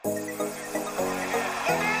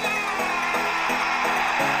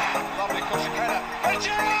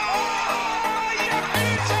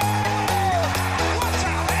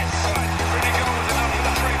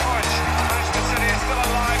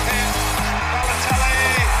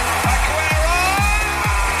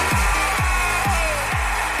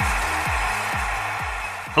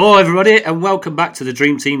Hello, everybody, and welcome back to the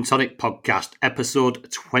Dream Team Tonic Podcast,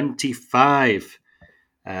 episode 25.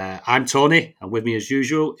 I'm Tony, and with me, as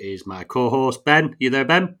usual, is my co-host, Ben. You there,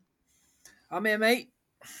 Ben? I'm here, mate.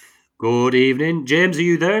 Good evening. James, are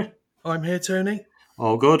you there? I'm here, Tony.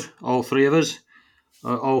 All good. All three of us.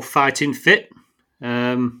 All fighting fit.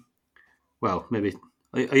 Well, maybe.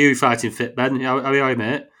 Are you fighting fit, Ben? Are you all right,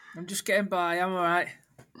 mate? I'm just getting by. I'm all right.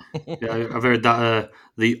 Yeah, I've heard that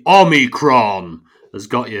the Omicron has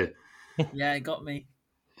got you. Yeah, it got me.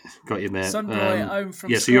 Got you, mate. Son brought it home from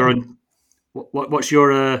so school. you're on. What's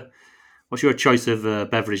your choice of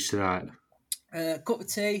beverage tonight? Cup of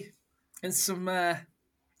tea and some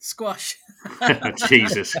squash.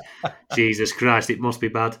 Jesus Christ! It must be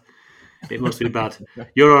bad. It must be bad.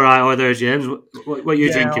 You're all right over there, James. What are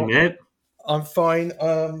you drinking, mate? I'm fine.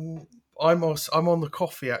 I'm on the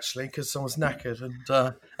coffee actually because I was knackered and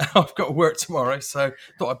I've got to work tomorrow, so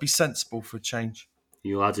thought I'd be sensible for a change.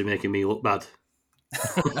 You lads are making me look bad.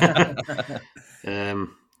 Yeah, I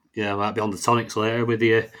might be on the tonics later with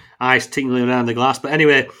the ice tingling around the glass. But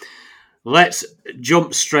anyway, let's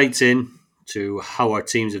jump straight in to how our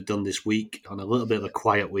teams have done this week on a little bit of a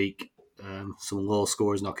quiet week. Some low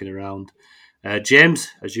scores knocking around. James,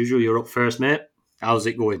 as usual, you're up first, mate. How's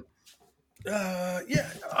it going? Yeah,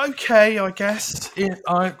 okay, I guess.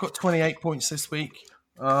 I've got 28 points this week.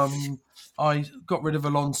 I got rid of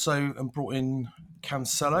Alonso and brought in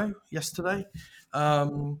Cancelo yesterday,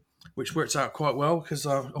 which worked out quite well because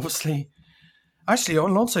obviously, actually,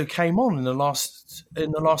 Alonso came on in the last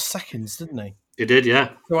seconds, didn't he? He did,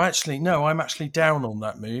 yeah. So actually, no, I'm actually down on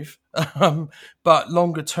that move. But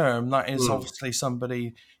longer term, that is obviously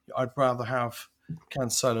somebody I'd rather have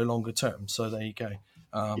Cancelo longer term. So there you go.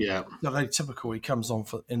 Yeah. Although typical, he comes on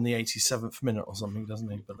in the 87th minute or something,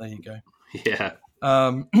 doesn't he? But there you go. Yeah.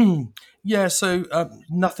 Yeah. So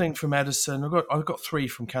nothing from Edison. I've got 3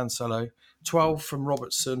 from Cancelo, 12 from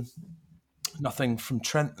Robertson, nothing from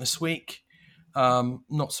Trent this week.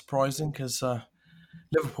 Not surprising because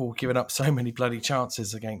Liverpool giving up so many bloody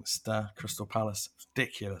chances against Crystal Palace. It's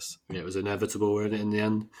ridiculous. Yeah, it was inevitable, wasn't it, in the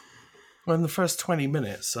end? Well, in the first 20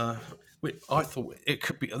 minutes, I thought it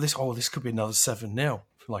could be this. Oh, this could be another 7-0,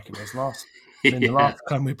 like it was last. In the last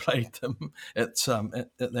time we played them at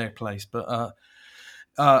their place, but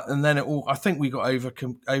and then I think we got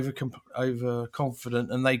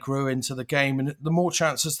overconfident, and they grew into the game. And the more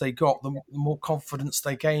chances they got, the more confidence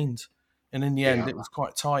they gained. And in the end, it was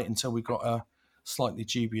quite tight until we got a slightly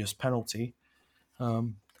dubious penalty. But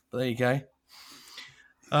there you go.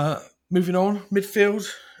 Moving on, midfield.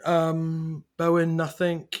 Bowen,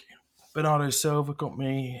 nothing. Bernardo Silva got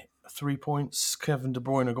me 3 points. Kevin De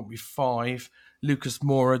Bruyne got me 5. Lucas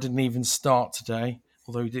Moura didn't even start today,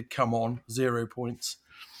 although he did come on, 0 points.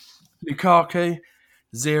 Lukaku,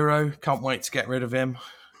 0. Can't wait to get rid of him.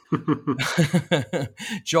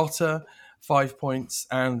 Jota, 5 points.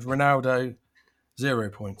 And Ronaldo, 0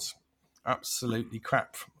 points. Absolutely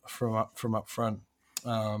crap from up front.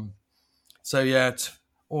 So yeah,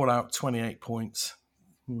 all out 28 points.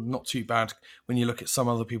 Not too bad when you look at some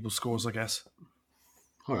other people's scores, I guess.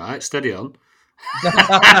 All right, steady on.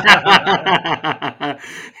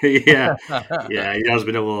 yeah, it has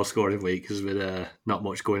been a low scoring week. There's been not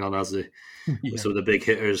much going on, has there? Yeah. Some of the big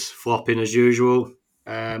hitters flopping as usual.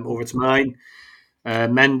 Over to mine.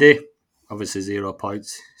 Mendy, obviously 0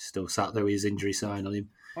 points. Still sat there with his injury sign on him.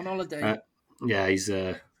 On holiday. Yeah, he's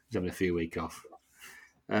having a few weeks off.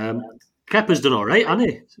 Kepa's done all right, hasn't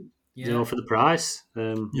he? Yeah. 0 for the price.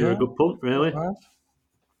 You're a good punt, really.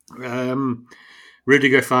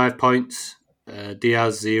 Rudiger 5 points.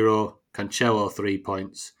 Diaz 0. Cancelo 3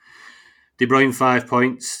 points. De Bruyne 5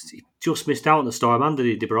 points. He just missed out on the Storm, did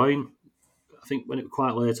he, De Bruyne? I think when it was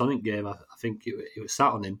quite late on in the game, I think it was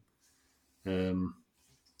sat on him. Who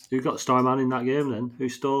got Storm in that game then? Who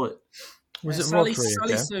stole it? Was it Rodri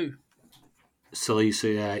again?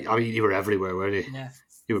 Salisu, yeah. I mean, he were everywhere, weren't he? Yeah.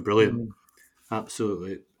 He were brilliant.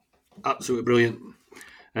 Absolutely brilliant.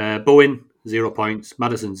 Bowen, 0 points.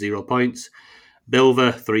 Maddison, 0 points.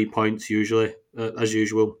 Bilva, 3 points, as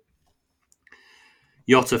usual.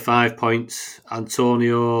 Jota, 5 points.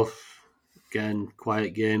 Antonio, again,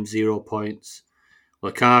 quiet game, 0 points.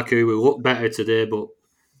 Lukaku, we looked better today, but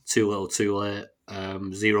too little, too late.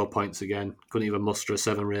 0 points again. Couldn't even muster a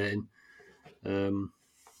 7 rating.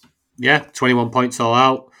 21 points all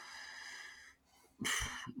out.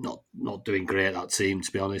 Not doing great, that team,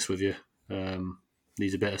 to be honest with you.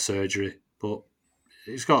 Needs a bit of surgery, but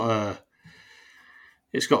it's got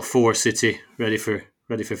 4 City ready for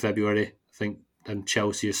February. I think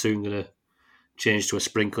Chelsea are soon going to change to a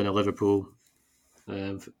sprinkling of Liverpool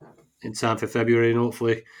in time for February, and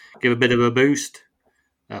hopefully give a bit of a boost.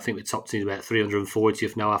 I think the top team's about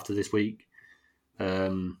 340th now after this week.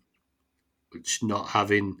 Which not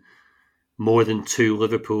having more than two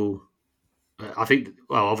Liverpool... I think,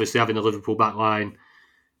 well, obviously having a Liverpool back line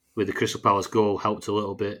with the Crystal Palace goal helped a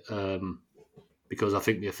little bit because I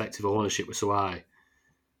think the effective ownership was so high.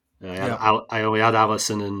 I only had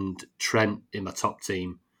Alisson and Trent in my top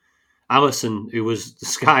team. Alisson, who was the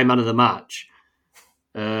Sky man of the match,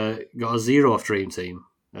 got a 0 off Dream Team.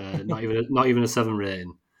 Not even a 7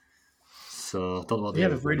 rating. So I don't know what he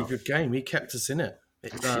had a really good game. He kept us in it.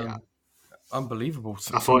 Unbelievable.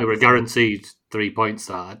 I thought it were guaranteed 3 points.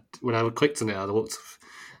 That when I clicked on it, I looked a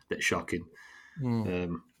bit shocking.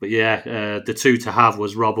 But yeah, the two to have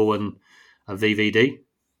was Robbo and VVD.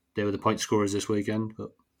 They were the point scorers this weekend. But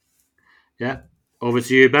yeah, over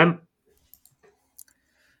to you, Ben.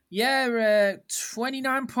 Yeah,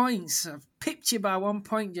 29 points. I've pipped you by 1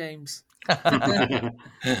 point, James.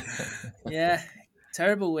 Yeah,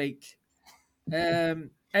 terrible week.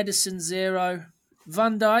 Edison 0.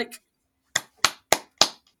 Van Dijk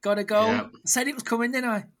got a goal. Yeah. I said it was coming, didn't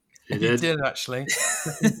I? You He did. did, actually.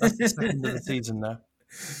 That's the second of the season now.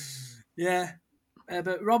 Yeah.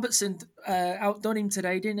 But Robertson outdone him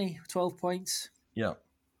today, didn't he? 12 points. Yeah.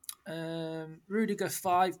 Rudiger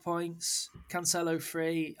 5 points. Cancelo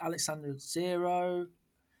 3. Alexander 0.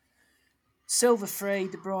 Silva 3.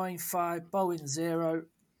 De Bruyne 5. Bowen 0.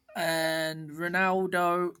 And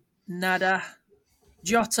Ronaldo nada.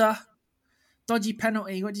 Jota dodgy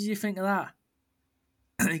penalty. What did you think of that?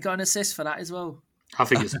 He got an assist for that as well. I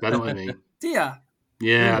think it's a penalty, mate. Do you?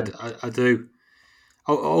 Yeah, I do.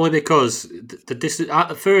 Only because the distance.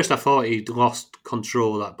 At first, I thought he'd lost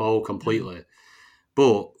control of that ball completely.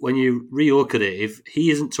 But when you re-look at it, if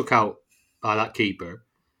he isn't took out by that keeper,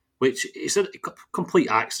 which is a complete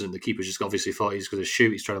accident, the keeper just obviously thought he's going to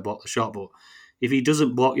shoot, he's trying to block the shot. But if he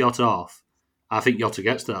doesn't block Jota off, I think Jota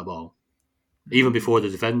gets to that ball, even before the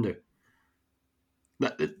defender.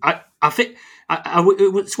 I think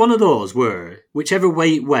it's one of those where whichever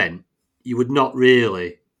way it went, you would not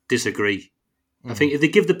really disagree. I think if they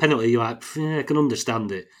give the penalty, you're like, I can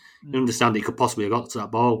understand it. You understand he could possibly have got to that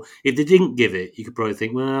ball. If they didn't give it, you could probably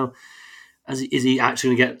think, well, is he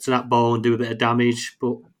actually going to get to that ball and do a bit of damage?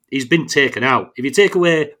 But he's been taken out. If you take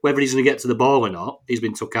away whether he's going to get to the ball or not, he's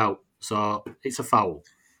been took out. So it's a foul.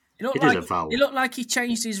 It is a foul. It looked like he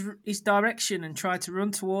changed his direction and tried to run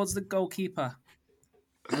towards the goalkeeper.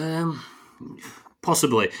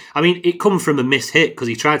 Possibly. I mean, it come from a miss hit because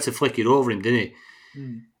he tried to flick it over him, didn't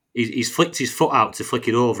he? He's flicked his foot out to flick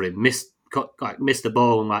it over him, missed the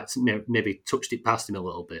ball and maybe touched it past him a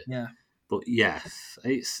little bit. Yeah. But yeah,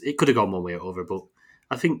 it could have gone one way or over. But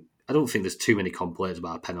I don't think there's too many complaints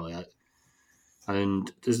about a penalty,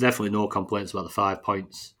 and there's definitely no complaints about the 5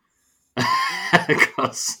 points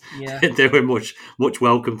because they were much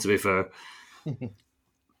welcome. To be fair.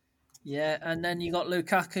 Yeah, and then you got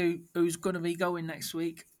Lukaku, who's going to be going next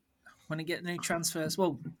week when he get new transfers.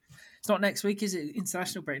 Well, it's not next week, is it?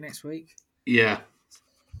 International break next week. Yeah.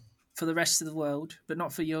 For the rest of the world, but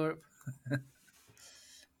not for Europe.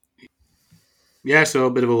 Yeah, so a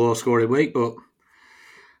bit of a low-scoring week, but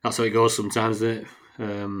that's how it goes sometimes, isn't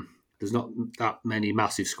it? There's not that many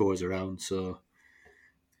massive scores around, so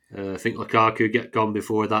I think Lukaku get gone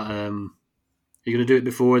before that. Are you going to do it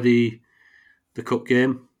before the cup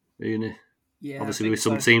game? Yeah, obviously with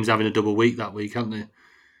some teams having a double week that week, haven't they?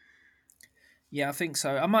 Yeah, I think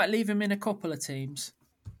so. I might leave him in a couple of teams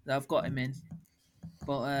that I've got him in,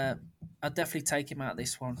 but I'd definitely take him out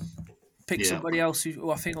this one. Pick somebody else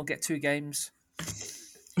who I think will get 2 games.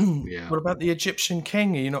 Yeah. What about the Egyptian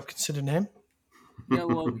king? Are you not considering him? Yeah,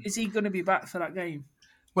 well, is he going to be back for that game?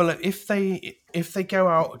 Well, if they go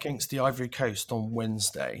out against the Ivory Coast on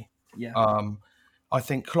Wednesday, I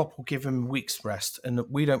think Klopp will give him a week's rest, and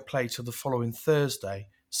we don't play till the following Thursday.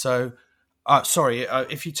 So,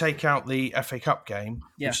 if you take out the FA Cup game,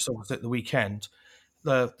 which is obviously at the weekend,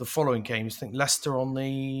 the following games, I think Leicester on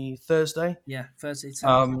the Thursday. Yeah, Thursday.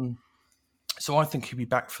 So I think he'll be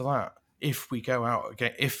back for that if we go out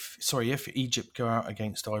again. If Egypt go out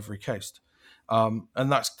against Ivory Coast, and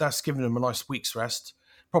that's given him a nice week's rest.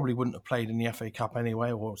 Probably wouldn't have played in the FA Cup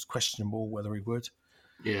anyway, or it's questionable whether he would.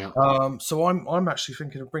 Yeah. So I'm actually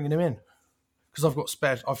thinking of bringing him in because I've got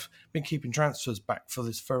spare. I've been keeping transfers back for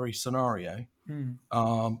this very scenario.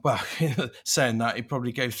 Well, saying that he'd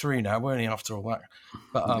probably go 3 now, won't he? After all that,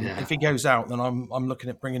 but if he goes out, then I'm looking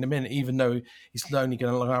at bringing him in, even though he's only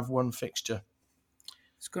going to have 1 fixture.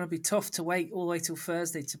 It's going to be tough to wait all the way till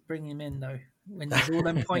Thursday to bring him in, though, when there's all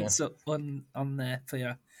them points up on there for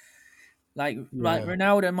you. Like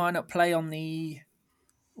Ronaldo might not play on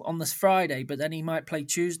this Friday, but then he might play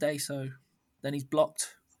Tuesday, so then he's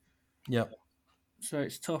blocked Yep. So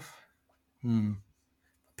it's tough. Hmm.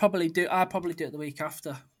 I'll probably do it the week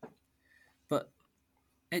after. But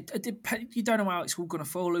you don't know how it's all going to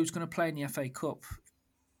fall. Who's going to play in the FA Cup?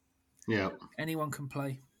 Yeah. Anyone can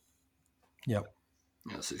play. Yep.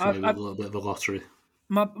 Yeah, so it's going to be a little bit of a lottery.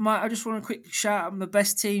 I just want a quick shout out. My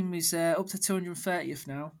best team is up to 230th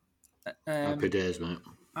now. Happy days, mate.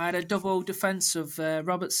 I had a double defence of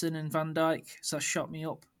Robertson and Van Dijk, so that shot me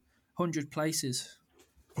up 100 places.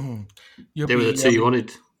 They were the two you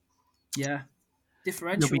wanted. Yeah,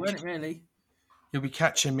 differential, isn't it? Really. You'll be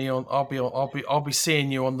catching me on. I'll be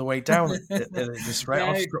seeing you on the way down at this rate.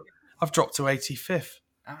 No. I've dropped to 85th.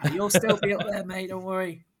 You'll still be up there, mate. Don't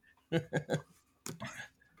worry.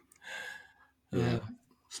 Yeah.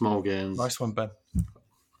 Small gains. Nice one, Ben.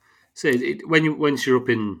 So once you're up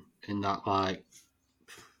in that like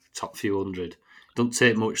top few hundred, it doesn't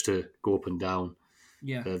take much to go up and down.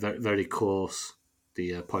 Yeah. They're very, very close,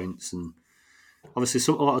 the points, and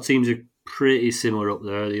obviously a lot of teams are pretty similar up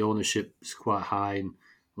there. The ownership is quite high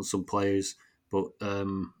on some players, but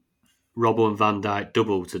Robbo and Van Dijk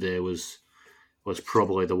double today was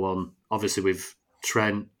probably the one. Obviously with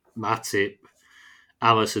Trent, Matip,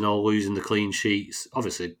 Alisson all losing the clean sheets.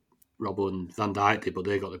 Obviously Robbo and Van Dijk did, but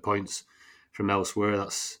they got the points from elsewhere.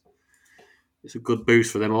 It's a good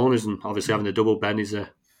boost for them owners, and obviously having the double Ben is a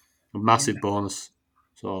massive bonus.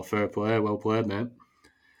 So fair play, well played, mate.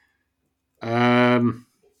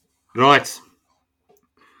 Right,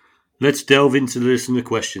 let's delve into the listener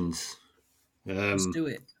questions. Let's do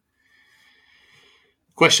it.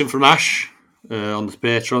 Question from Ash on the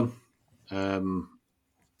Patreon.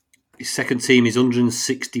 His second team is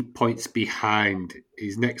 160 points behind.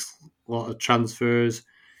 His next lot of transfers,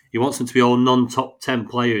 he wants them to be all non-top 10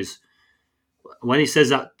 players. When he says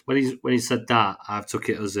that, when he said that, I've took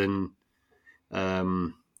it as in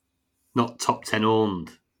not top 10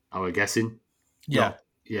 owned. I was guessing. Yeah.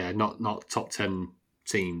 Not top 10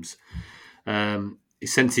 teams. He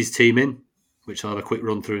sent his team in, which I'll have a quick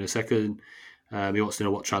run through in a second. He wants to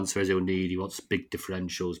know what transfers he'll need. He wants big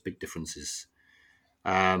differentials, big differences.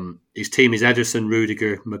 His team is Ederson,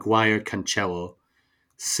 Rudiger, Maguire, Cancelo,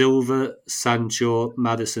 Silva, Sancho,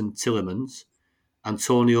 Maddison, Tielemans,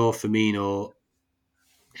 Antonio, Firmino,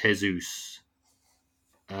 Jesus.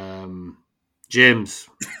 James,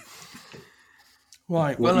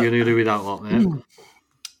 Right. what are you going to do with that lot, mate?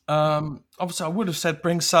 Obviously, I would have said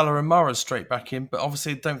bring Salah and Mahrez straight back in, but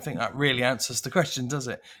obviously, I don't think that really answers the question, does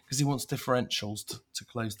it? Because he wants differentials to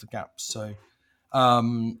close the gaps. So,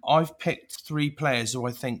 I've picked three players who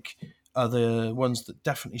I think are the ones that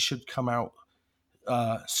definitely should come out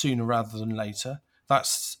sooner rather than later.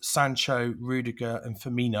 That's Sancho, Rudiger, and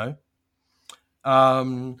Firmino.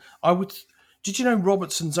 Did you know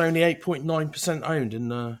Robertson's only 8.9% owned in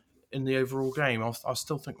the overall game? I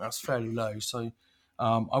still think that's fairly low. So.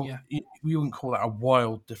 We wouldn't call that a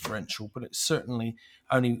wild differential, but it's certainly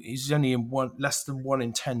he's only in less than 1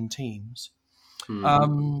 in 10 teams.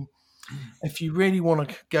 If you really want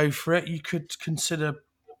to go for it, you could consider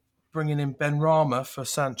bringing in Ben Rama for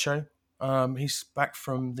Sancho. He's back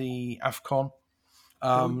from the AFCON.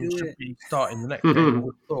 Should be starting the next game, I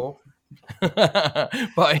would have thought.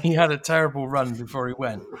 But he had a terrible run before he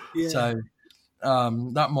went. Yeah. So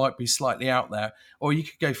that might be slightly out there. Or you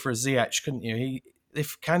could go for a Ziyech, couldn't you?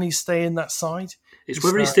 Can he stay in that side? It's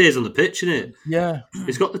whether he stays on the pitch, isn't it? Yeah,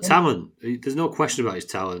 he's got the talent. There's no question about his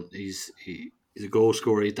talent. He's a goal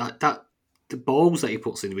scorer. The balls that he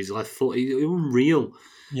puts in with his left foot, he's unreal.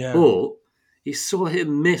 Yeah, but he's so hit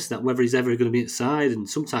and miss that whether he's ever going to be inside, and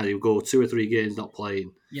sometimes he'll go 2 or 3 games not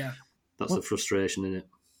playing. Yeah, that's the frustration in it.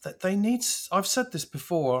 They need. I've said this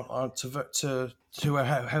before to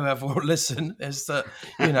whoever will listen, is that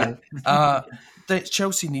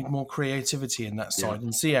Chelsea need more creativity in that side,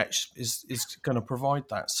 and Ziyech is going to provide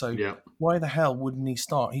that. So why the hell wouldn't he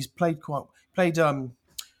start? He's played well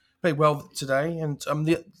today, and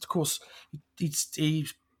of course he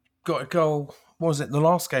got a goal. What was it, the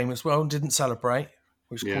last game as well? Didn't celebrate,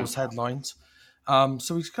 which caused headlines.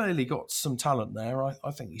 So he's clearly got some talent there.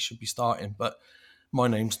 I think he should be starting, but my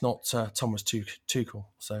name's not Thomas Tuchel,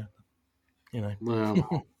 so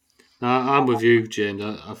Well, I'm with you, James.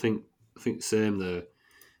 I think same there.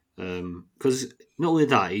 Because not only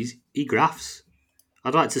that, he grafts.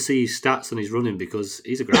 I'd like to see his stats on his running because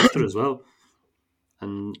he's a grafter as well.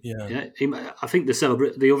 And I think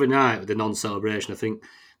the other night with the non-celebration, I think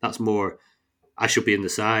that's more. I should be in the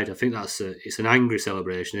side. I think it's an angry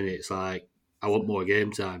celebration, isn't it? It's like I want more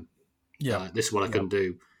game time. Yeah, like, this is what I can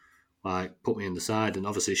do. Like put me in the side, and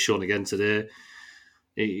obviously he's shown again today.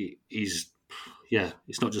 It's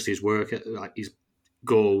not just his work, like his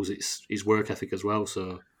goals, it's his work ethic as well.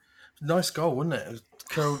 So Nice goal, wasn't it? It was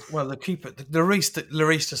curled, well, the keeper,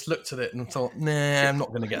 Lloris just looked at it and thought, nah, I'm not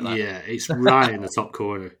going to get that. Yeah, it's right in the top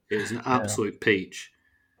corner. It's an absolute peach.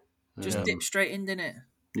 Just dipped straight in, didn't it?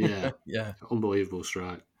 Yeah, Yeah. unbelievable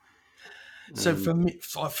strike. So for me,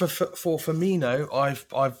 for Firmino,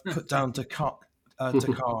 I've put down Dakar.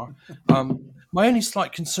 My only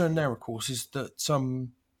slight concern there, of course, is that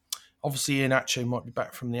obviously Iheanacho might be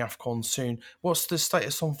back from the AFCON soon. What's the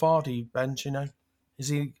status on Vardy, Ben? Do you know? Is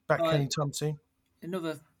he back anytime soon?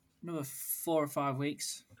 Another 4 or 5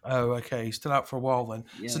 weeks. Oh, okay. He's still out for a while then.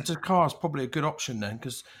 Yeah. So Dakar's probably a good option then,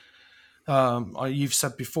 because you've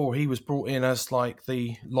said before he was brought in as like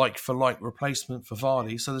the like-for-like replacement for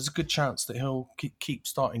Vardy. So there's a good chance that he'll keep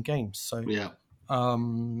starting games. So Yeah.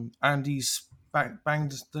 And he's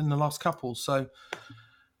banged in the last couple. So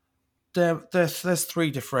there's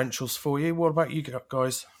 3 differentials for you. What about you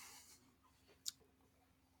guys?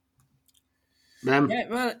 Yeah,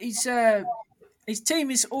 well, his team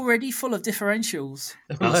is already full of differentials.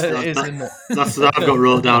 That's what I've got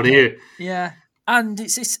wrote down here. Yeah, and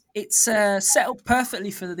it's set up perfectly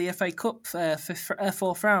for the FA Cup for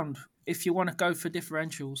 4th round. If you want to go for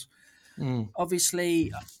differentials,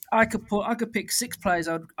 obviously I could pick 6 players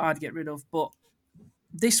I'd get rid of, but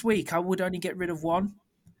this week I would only get rid of 1.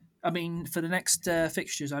 I mean, for the next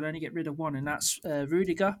fixtures, I'd only get rid of 1, and that's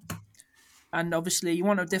Rudiger. And obviously, you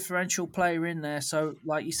want a differential player in there. So,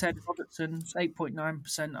 like you said, Robertson's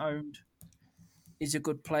 8.9% owned is a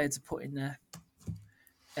good player to put in there.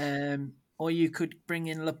 Or you could bring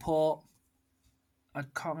in Laporte. I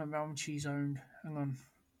can't remember how much he's owned. Hang on.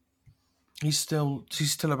 He's still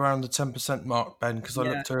around the 10% mark, Ben, because I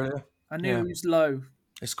looked earlier. I knew he was low.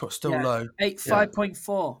 It's still low.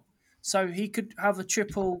 5.4. So he could have a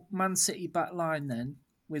triple Man City back line then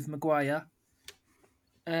with Maguire.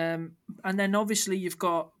 And then obviously you've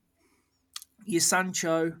got your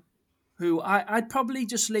Sancho, who I'd probably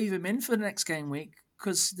just leave him in for the next game week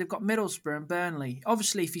because they've got Middlesbrough and Burnley.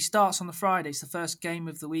 Obviously, if he starts on the Friday, it's the first game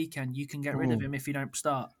of the weekend, you can get rid of him if you don't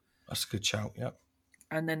start. That's a good shout, yeah.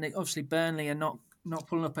 And then obviously Burnley are not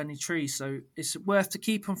pulling up any trees, so it's worth to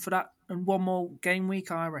keep him for that and one more game week,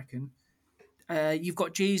 I reckon. You've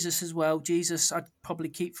got Jesus as well. Jesus, I'd probably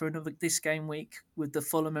keep for this game week with the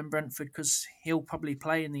Fulham and Brentford because he'll probably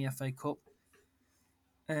play in the FA Cup.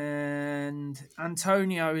 And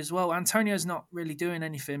Antonio as well. Antonio's not really doing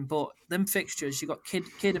anything, but them fixtures, you've got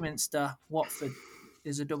Kidderminster, Watford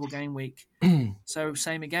is a double game week. So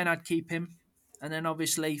same again, I'd keep him. And then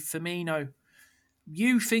obviously Firmino.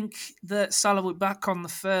 You think that Salah will be back on the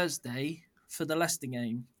Thursday for the Leicester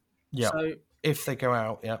game? Yeah. So, if they go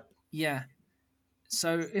out, yeah. Yeah.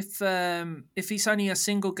 So if it's only a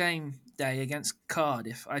single game day against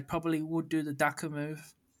Cardiff, I probably would do the Daka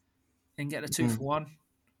move and get a 2 for 1.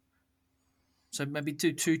 So maybe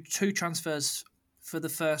do two transfers for the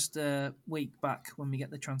first week back when we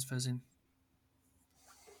get the transfers in.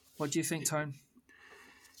 What do you think, Tone?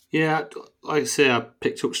 Yeah, like I say, I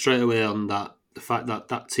picked up straight away on that the fact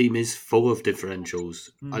that team is full of differentials,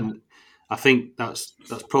 and I think that's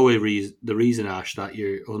probably the reason, Ash, that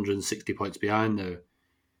you're 160 points behind there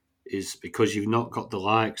is because you've not got the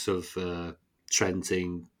likes of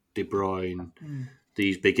Trenting, De Bruyne,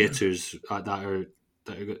 these big hitters that are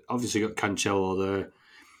obviously got Cancelo there.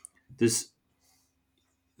 There's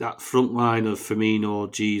that front line of Firmino,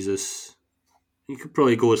 Jesus. You could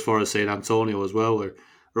probably go as far as saying Antonio as well. They're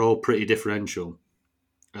all pretty differential.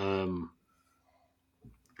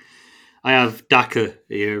 I have Daka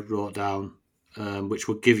here wrote down, which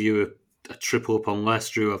will give you a triple up on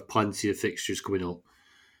Leicester, who have plenty of fixtures coming up,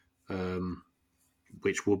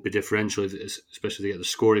 which would be differential, especially to get the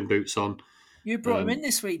scoring boots on. You brought him in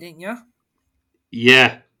this week, didn't you?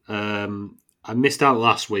 Yeah. I missed out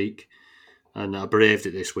last week, and I braved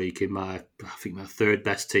it this week in my third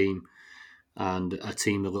best team, and a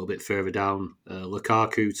team a little bit further down.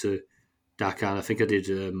 Lukaku to Daka, and I think I did.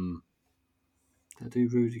 Did I do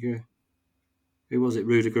Rudiger? Who was it?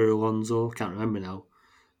 Rudiger, Alonso? Can't remember now.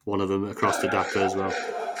 One of them across to Daka as well.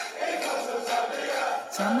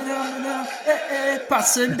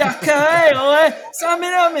 Passing Daka,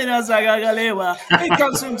 Samina Zagagalewa. It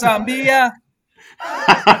comes from Zambia.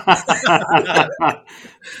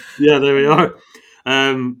 Yeah, there we are.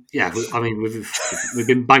 Yeah, I mean we've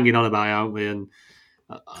been banging on about it, haven't we? And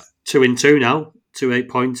 2-2 now, 2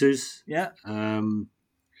 8-pointers. Yeah.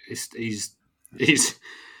 He's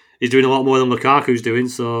doing a lot more than Lukaku's doing.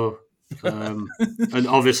 So, and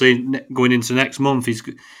obviously going into next month, he's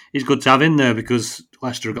good to have in there because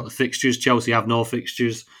Leicester have got the fixtures. Chelsea have no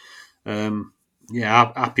fixtures.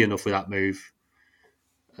 Yeah, happy enough with that move.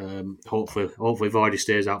 Hopefully Vardy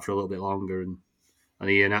stays out for a little bit longer, and and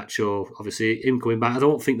Iheanacho, obviously, him coming back, I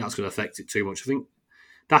don't think that's going to affect it too much. I think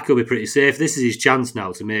Daka will be pretty safe. This is his chance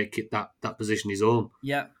now to make it that position his own.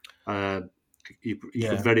 Yeah. He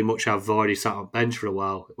could very much have Vardy sat on bench for a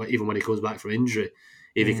while, even when he comes back from injury,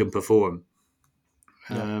 if he can perform.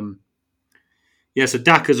 So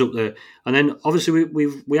Daka's up there, and then obviously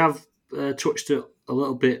we have touched a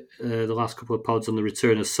little bit the last couple of pods on the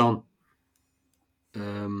return of Son.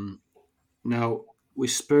 Now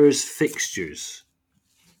with Spurs fixtures,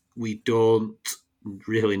 we don't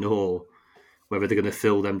really know whether they're going to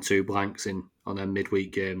fill them two blanks in on their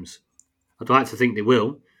midweek games. I'd like to think they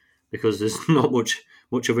will, because there's not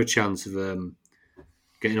much of a chance of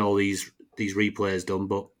getting all these replays done.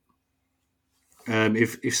 But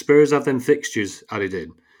if Spurs have them fixtures added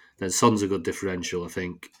in, then Son's a good differential, I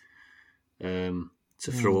think, to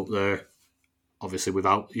throw up there. Obviously,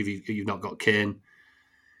 without if you've not got Kane.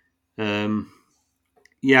 I'm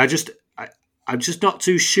just not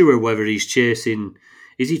too sure whether he's chasing.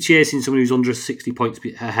 Is he chasing someone who's under 60 points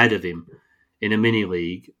ahead of him in a mini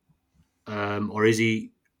league, or is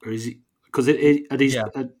he? Because at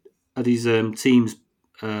his team's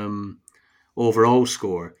overall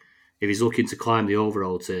score, if he's looking to climb the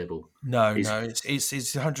overall table,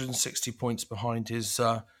 it's 160 points behind his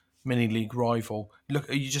mini league rival. Look,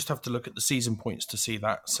 you just have to look at the season points to see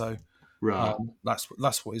that. So, right,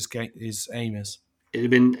 that's what his aim is.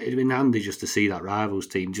 It'd have been handy just to see that rivals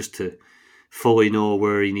team, just to fully know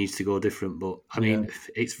where he needs to go different. But I mean,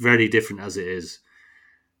 it's very different as it is.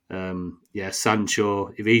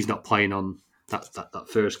 Sancho, if he's not playing on that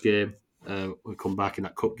first game, we come back in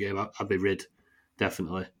that cup game, I'd be rid,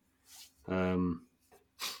 definitely.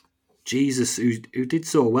 Jesus, who did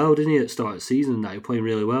so well, didn't he, at the start of the season? That he was playing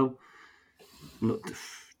really well. Not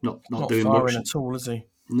doing much at all, is he?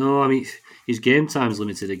 No, I mean his game time's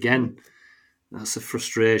limited again. That's a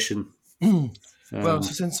frustration. Well,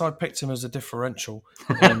 since I picked him as a differential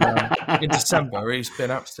in December, he's been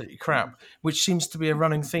absolutely crap, which seems to be a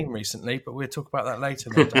running theme recently, but we'll talk about that later.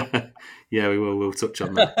 No doubt. Yeah, we will. We'll touch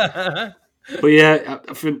on that. But yeah,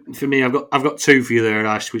 for me, I've got two for you there,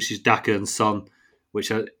 Ash, which is Daka and Son, which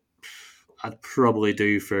I'd probably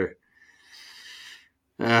do for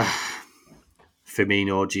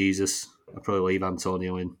Firmino or Jesus. I'd probably leave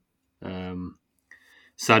Antonio in.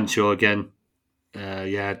 Sancho again.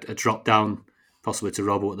 A drop down, possibly to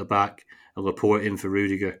Robbo at the back, and Laporte in for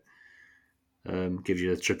Rudiger. Gives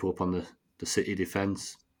you a triple up on the City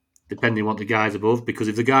defence, depending on what the guys above. Because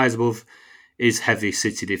if the guys above is heavy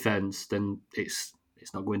City defence, then it's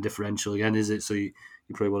not going differential again, is it? So you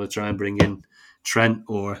probably want to try and bring in Trent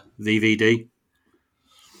or VVD.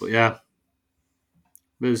 But yeah,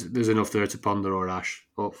 there's enough there to ponder, or Ash.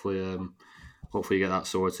 Hopefully you get that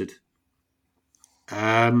sorted.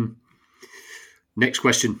 Next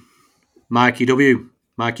question, Mikey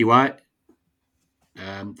White.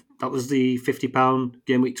 That was the £50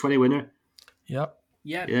 game week 20 winner. Yep.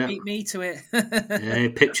 Yeah, beat me to it. Yeah,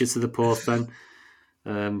 pictures to the post then.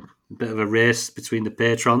 Bit of a race between the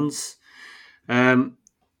patrons. Right,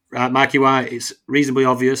 Mikey White, it's reasonably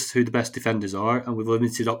obvious who the best defenders are, and with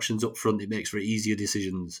limited options up front, it makes for easier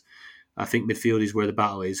decisions. I think midfield is where the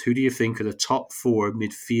battle is. Who do you think are the top 4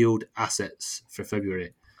 midfield assets for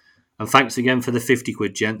February? And thanks again for the 50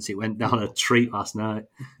 quid, gents. It went down a treat last night.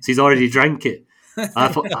 So he's already drank it. I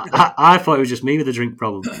thought it was just me with a drink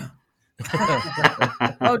problem.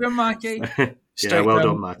 Well done, Mikey.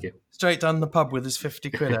 Done, Mikey. Straight down the pub with his 50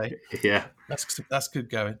 quid, eh? Yeah. That's good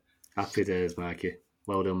going. Happy days, Mikey.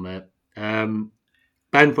 Well done, mate. Ben,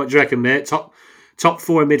 what do you reckon, mate? Top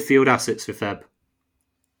 4 midfield assets for Feb?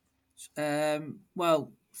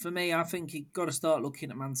 Well, for me, I think you've got to start looking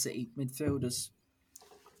at Man City midfielders.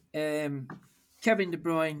 Kevin De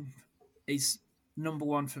Bruyne is number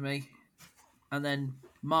 1 for me. And then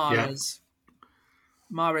Mahrez.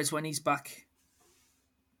 Yeah. Mahrez, when he's back,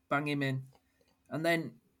 bang him in. And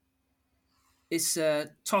then it's a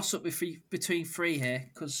toss-up between 3 here,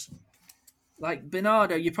 because like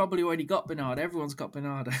Bernardo, you probably already got Bernardo. Everyone's got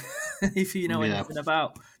Bernardo. If you know anything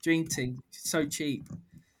about Dream Team, it's so cheap.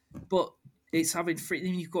 But it's having 3.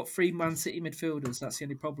 You've got 3 Man City midfielders. That's the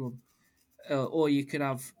only problem. Or you could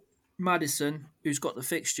have Maddison, who's got the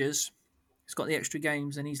fixtures. He's got the extra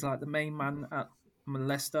games, and he's like the main man at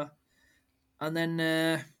Leicester. And then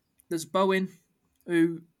there's Bowen,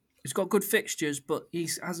 who's got good fixtures, but he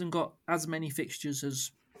hasn't got as many fixtures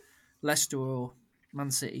as Leicester or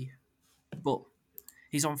Man City. But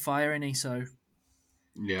he's on fire, isn't he? So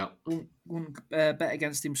yeah, wouldn't bet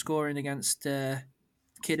against him scoring against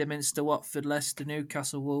Kidderminster, Watford, Leicester,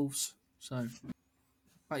 Newcastle, Wolves. So,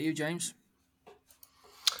 about you, James?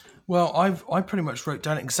 Well, I pretty much wrote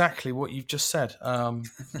down exactly what you've just said.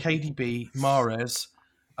 KDB, Mahrez,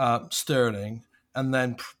 Sterling, and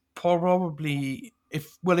then probably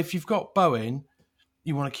if you've got Bowen,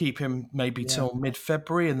 you want to keep him maybe till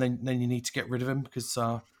mid-February, and then you need to get rid of him because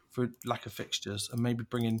for lack of fixtures, and maybe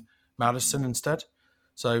bring in Madison instead.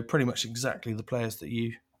 So pretty much exactly the players that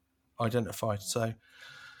you identified. So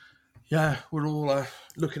yeah, we're all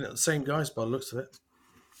looking at the same guys by the looks of it.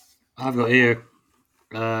 I've got here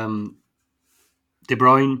De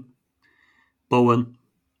Bruyne, Bowen,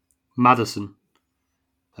 Madison,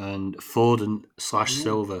 and Foden /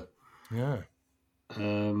 Silva. Yeah.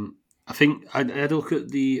 I think I'd look at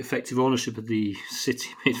the effective ownership of the City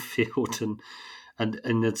midfield, and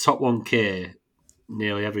in the top 1K,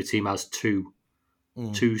 nearly every team has two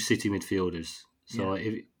City midfielders. So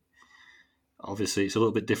obviously it's a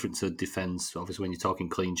little bit different to defence, obviously when you're talking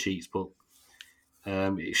clean sheets, but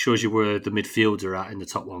it shows you where the midfields are at in the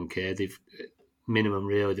top 1K. They've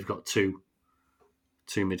got two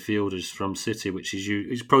midfielders from City, which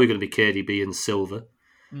is probably going to be KDB and Silva.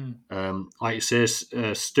 Like you say,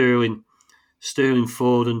 Sterling,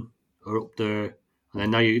 Foden are up there, and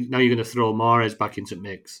then now you're going to throw Mahrez back into the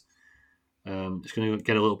mix. It's going to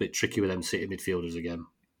get a little bit tricky with them City midfielders again.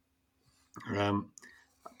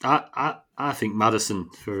 I think Madison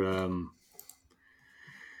for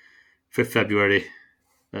February,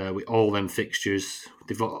 with all them fixtures,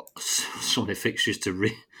 they've got so many fixtures to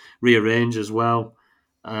rearrange as well.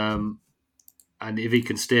 And if he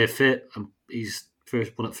can stay fit, he's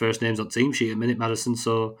one of the first names on team sheet at the minute, Madison.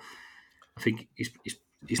 So I think his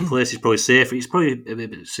place is probably safer. He's probably a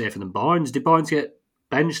bit safer than Barnes. Did Barnes get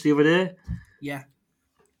benched the other day? Yeah.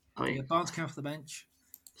 Barnes came off the bench.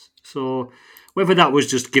 So whether that was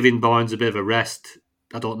just giving Barnes a bit of a rest,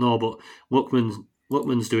 I don't know. But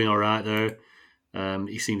Lookman's doing all right there.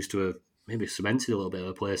 He seems to have maybe cemented a little bit of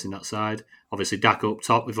a place in that side. Obviously, Dak up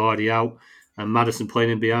top with Vardy out, and Madison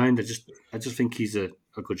playing in behind. I just think he's a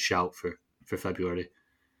good shout for February.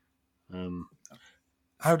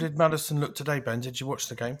 How did Madison look today, Ben? Did you watch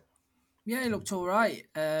the game? Yeah, he looked all right.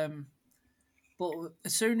 But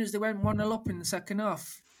as soon as they went 1-0 up in the second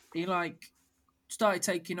half, he started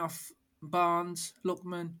taking off Barnes,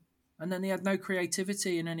 Lookman, and then he had no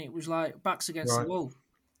creativity, and then it was like backs against the wall.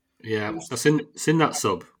 Yeah, I've seen that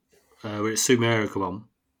sub where it's Sumera come on.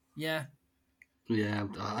 Yeah. Yeah,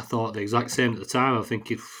 I thought the exact same at the time. I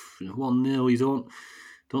think if 1-0, you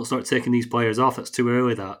don't start taking these players off. That's too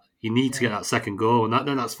early. That you need to get that second goal, and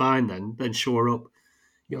then that's fine. Then shore up.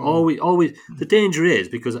 You always the danger is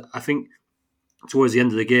because I think towards the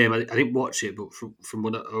end of the game, I didn't watch it, but from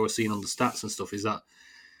what I was seeing on the stats and stuff, is that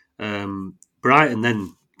Brighton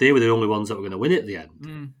then they were the only ones that were going to win it at the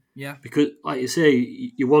end. Yeah, because like you say,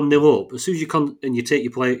 you're 1-0 up. As soon as you take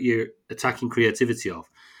your attacking creativity off,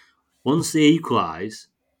 once they equalise,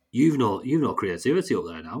 you've no creativity up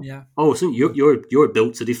there now. Yeah. Oh, so you're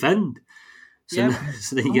built to defend. So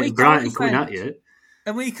then you get Brighton coming at you.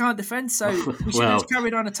 And we can't defend, so we should have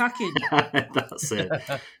carried on attacking. That's it.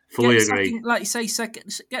 Fully agree. Like you say,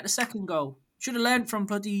 get the second goal. Should have learned from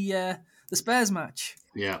bloody the Spurs match.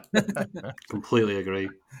 Yeah, completely agree.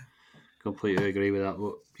 Completely agree with that.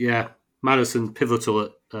 But yeah, Madison pivotal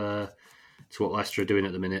to what Leicester are doing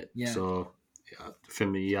at the minute. Yeah. So for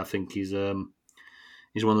me, I think he's one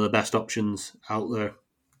of the best options out there.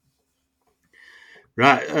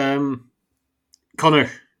 Right, Connor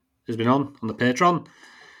has been on the Patreon.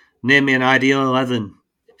 Name me an ideal 11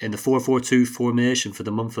 in the 4-4-2 formation for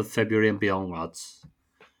the month of February and beyond, lads.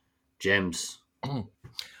 James.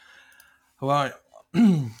 Well,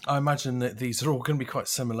 I imagine that these are all going to be quite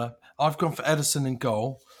similar. I've gone for Ederson in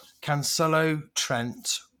goal, Cancelo,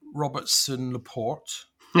 Trent, Robertson, Laporte.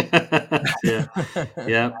 yeah.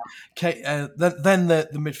 Then the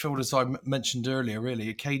midfielders I mentioned earlier,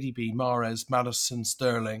 really, KDB, Mahrez, Madison,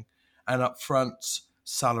 Sterling, and up front,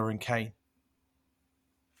 Salah and Kane.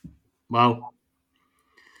 Wow.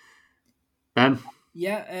 Ben?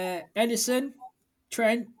 Yeah, Ederson,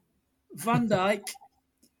 Trent, Van Dijk.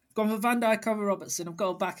 Gone for Van Dijk over Robertson. I've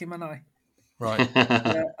got to back him, haven't I? Right.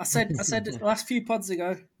 I said the last few pods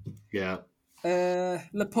ago. Yeah.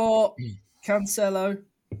 Laporte, Cancelo,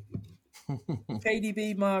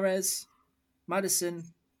 KDB, Mahrez, Madison,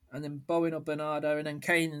 and then Bowen or Bernardo, and then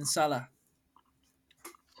Kane and Salah.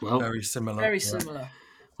 Well, very similar. Very similar.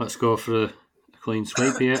 Let's go for a clean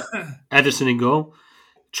sweep here. Ederson in goal.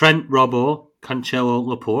 Trent, Robbo, Cancelo,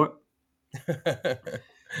 Laporte.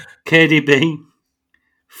 KDB,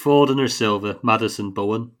 Foden or Silva, Madison,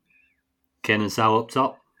 Bowen, Kane and Salah up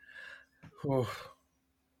top. Oh,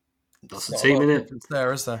 that's the team, isn't it?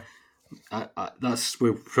 There, is there?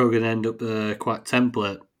 We're probably going to end up quite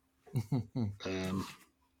template.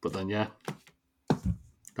 But then, yeah,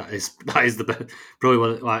 that is the best.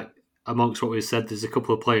 Probably like amongst what we've said, there's a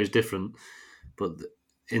couple of players different, but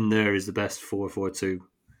in there is the best 4-4-2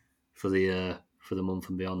 for the month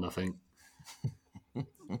and beyond. I think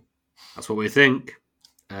that's what we think.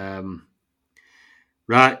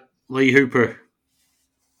 Right, Lee Hooper.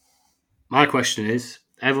 My question is: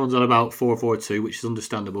 everyone's on about 4-4-2, which is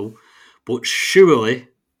understandable, but surely,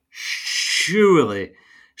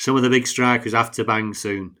 some of the big strikers have to bang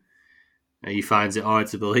soon. He finds it hard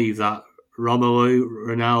to believe that Romelu,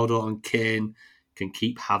 Ronaldo, and Kane can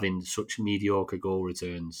keep having such mediocre goal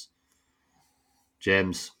returns.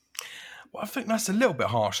 James. Well, I think that's a little bit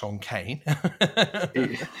harsh on Kane.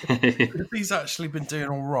 He's actually been doing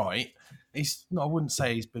all right. I wouldn't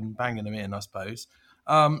say he's been banging them in, I suppose.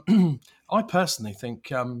 I personally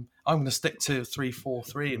think I'm going to stick to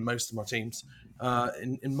 3-4-3 in most of my teams.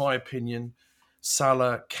 In my opinion,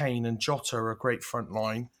 Salah, Kane, and Jota are a great front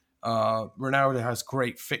line. Ronaldo has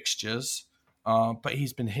great fixtures, but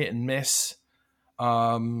he's been hit and miss.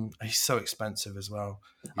 He's so expensive as well.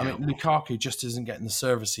 Yeah. I mean, Lukaku just isn't getting the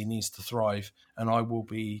service he needs to thrive, and I will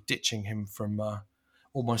be ditching him from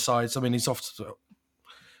all my sides. I mean, he's off to the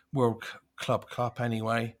World Club Cup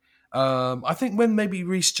anyway. I think when maybe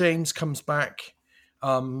Reece James comes back,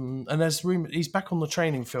 and there's room, he's back on the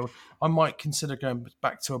training field, I might consider going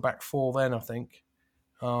back to a back four then, I think.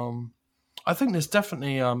 I think there's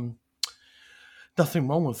definitely nothing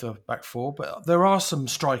wrong with the back four, but there are some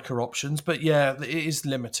striker options. But yeah, it is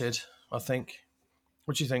limited, I think.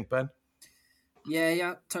 What do you think, Ben?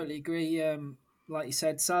 Yeah, totally agree. Like you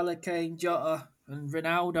said, Salah, Kane, Jota, and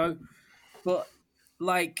Ronaldo. But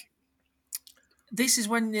like, this is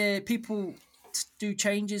when people do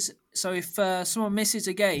changes. So if someone misses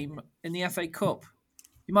a game in the FA Cup,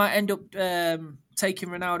 you might end up taking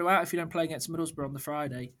Ronaldo out if you don't play against Middlesbrough on the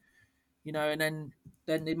Friday. You know, and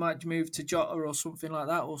then they might move to Jota or something like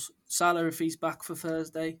that, or Salah if he's back for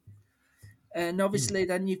Thursday. And obviously,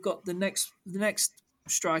 then you've got the next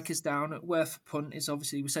strikers down at worth a punt is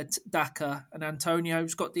obviously we said Daka and Antonio,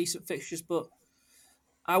 who's got decent fixtures, but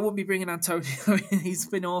I wouldn't be bringing Antonio in. He's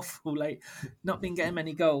been awful late, not been getting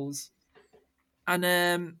many goals.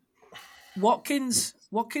 And Watkins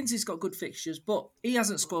has got good fixtures, but he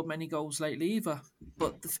hasn't scored many goals lately either.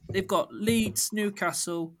 But they've got Leeds,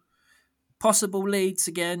 Newcastle, possible Leeds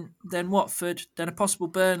again, then Watford, then a possible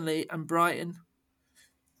Burnley and Brighton.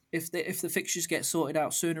 If the fixtures get sorted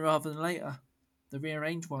out sooner rather than later, the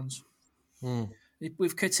rearranged ones.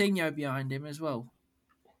 With Coutinho behind him as well,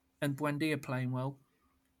 and Buendia playing well,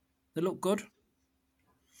 they look good.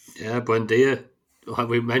 Yeah, Buendia. Like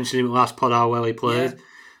we mentioned in the last pod how well he played,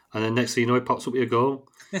 and then next thing you know, he pops up with a goal.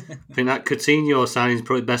 I think that Coutinho signing is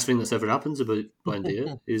probably the best thing that's ever happened to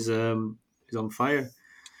Buendia. He's on fire.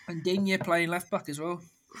 And Digne playing left back as well.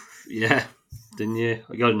 Yeah, Digne.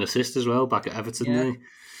 I got an assist as well back at Everton. Yeah.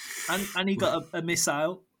 And he got a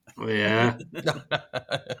missile. Yeah.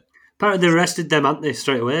 Apparently they arrested them, hadn't they,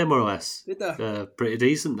 straight away, more or less. Did they? Pretty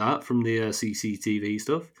decent, that, from the CCTV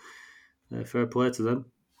stuff. Fair play to them.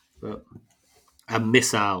 But a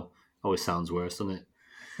missile always sounds worse, doesn't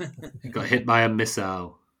it? Got hit by a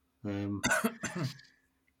missile.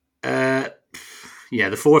 Yeah,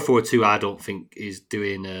 the 4-4-2 I don't think is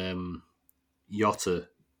doing Jota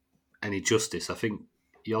any justice. I think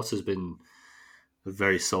Jota's been a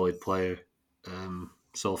very solid player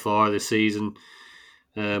so far this season.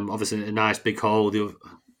 Obviously, a nice big haul the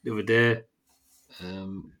other day.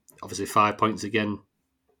 Obviously, 5 points again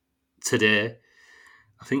today.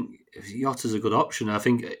 I think Jota's a good option. I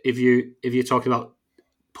think if you're talking about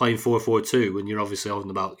playing 4-4-2 and you're obviously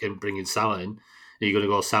talking about bringing Salah in, and you're going to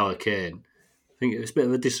go Salah Kane, I think it's a bit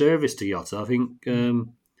of a disservice to Jota. I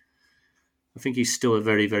think he's still a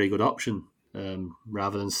very, very good option.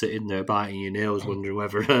 Rather than sitting there biting your nails, wondering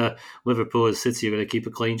whether Liverpool and City are going to keep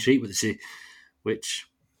a clean sheet with the which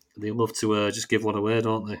they love to just give one away,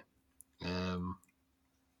 don't they?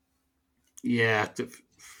 Yeah,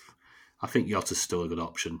 I think Jota's still a good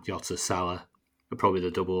option. Jota, Salah are probably the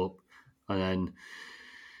double up, and then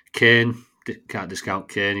Kane, can't discount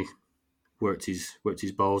Kane. He worked his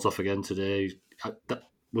balls off again today.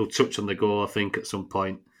 We'll touch on the goal, I think, at some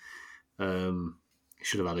point. He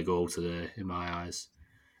should have had a goal today, in my eyes.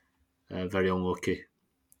 Very unlucky.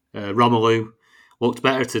 Romelu looked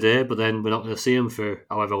better today, but then we're not going to see him for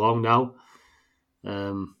however long now.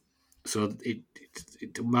 So it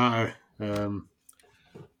doesn't matter.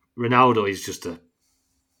 Ronaldo is just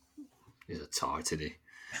he's a tart, isn't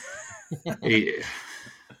he?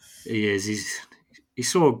 He is.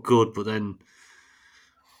 He's so good, but then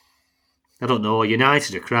I don't know.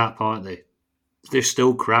 United are crap, aren't they? They're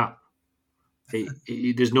still crap.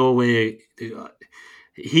 There's no way.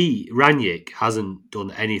 Ranić hasn't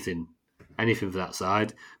done anything for that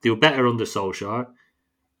side. They were better under Solskjaer.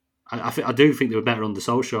 I do think they were better under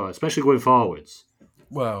Solskjaer, especially going forwards.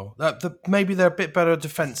 Well, maybe they're a bit better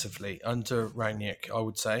defensively under Ranić, I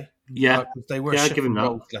would say. Yeah, they were I give him that.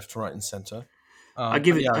 goals left, right, and centre. I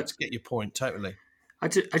give it. To get your point totally. I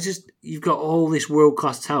just, you've got all this world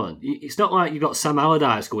class talent. It's not like you've got Sam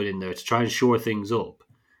Allardyce going in there to try and shore things up.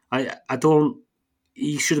 I don't.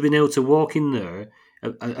 He should have been able to walk in there,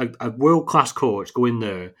 a world class coach go in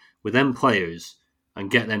there with them players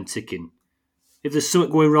and get them ticking. If there's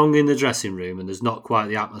something going wrong in the dressing room and there's not quite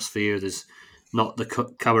the atmosphere, there's not the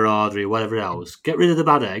camaraderie or whatever else, get rid of the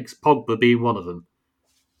bad eggs. Pogba being one of them.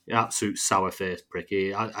 Absolute sour faced prick.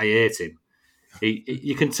 I hate him.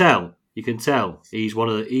 You can tell. He's one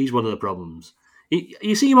of the problems.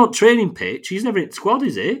 You see him on training pitch. He's never in the squad,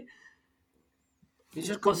 is he? He's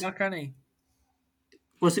just got back, hasn't he?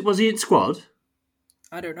 Was he in squad?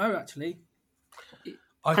 I don't know actually.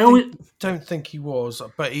 I don't think he was,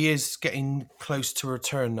 but he is getting close to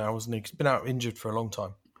return now, isn't he? He's been out injured for a long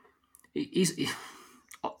time. I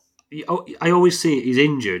always see it, he's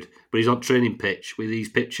injured, but he's on training pitch with these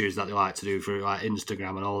pictures that they like to do for like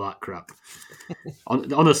Instagram and all that crap.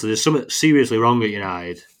 Honestly, there's something seriously wrong at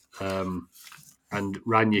United, and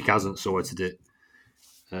Ranić hasn't sorted it.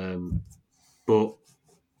 But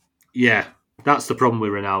yeah, that's the problem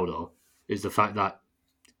with Ronaldo, is the fact that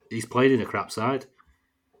he's played in a crap side.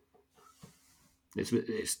 It's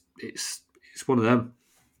one of them.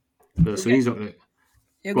 So he's not going to.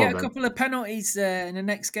 He'll get a couple of penalties in the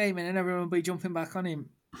next game, and then everyone will be jumping back on him.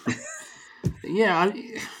 Yeah,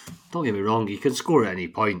 don't get me wrong. He can score at any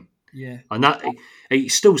point. Yeah, and that he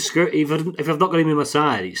still if I've not got him in my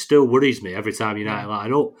side, it still worries me every time United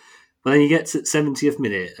line up. But then you get to the 70th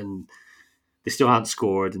minute and they still haven't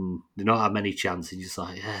scored and they've not had many chances. You're just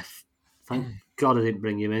like, yeah, thank God I didn't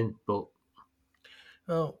bring him in. But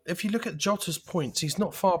well, if you look at Jota's points, he's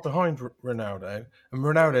not far behind Ronaldo, and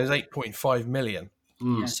Ronaldo is 8.5 million.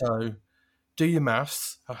 So do your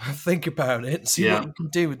maths, think about it, see what you can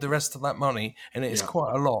do with the rest of that money, and it's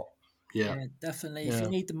quite a lot. Yeah, definitely. Yeah. If you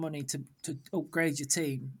need the money to upgrade your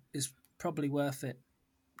team, it's probably worth it.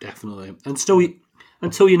 Definitely. And still,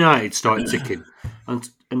 until United start ticking, and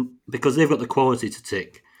because they've got the quality to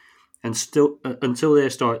tick, and still until they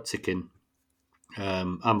start ticking,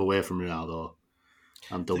 I'm away from Ronaldo.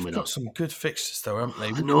 I'm done with that. They've got some good fixtures though, haven't they?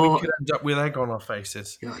 We could end up with egg on our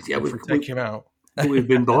faces if we take him out. We've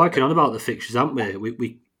been barking on about the fixtures, haven't we?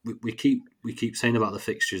 We keep saying about the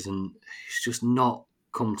fixtures, and it's just not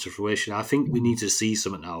come to fruition. I think we need to see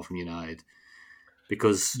something now from United,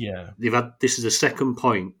 because they've had, this is the second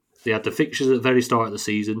point. They had the fixtures at the very start of the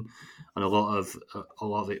season, and a lot of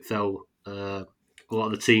it fell. A lot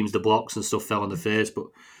of the teams, the blocks and stuff, fell on the face. But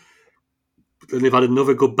then they've had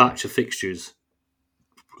another good batch of fixtures,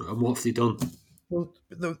 and what have they done? Well,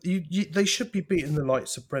 they should be beating the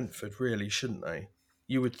likes of Brentford, really, shouldn't they?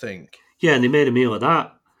 You would think. Yeah, and they made a meal of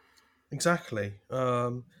that. Exactly. They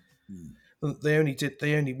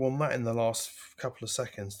only won that in the last couple of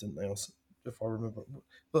seconds, didn't they? If I remember.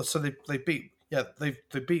 But so they beat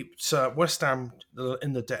West Ham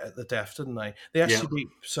in the death, didn't they? They actually beat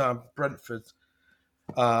Brentford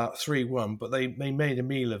 3-1, but they made a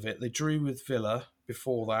meal of it. They drew with Villa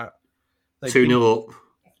before that. 2-0 up.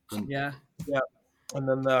 Yeah. And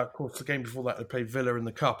then, of course, the game before that, they played Villa in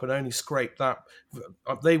the Cup and only scraped that.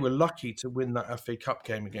 They were lucky to win that FA Cup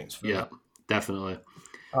game against Villa. Yeah, definitely.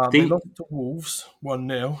 They lost to Wolves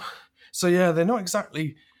 1-0. So, yeah, they're not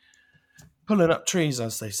exactly pulling up trees,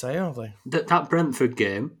 as they say, are they? That Brentford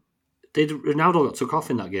game, Ronaldo got took off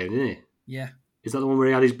in that game, didn't he? Yeah. Is that the one where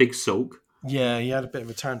he had his big sulk? Yeah, he had a bit of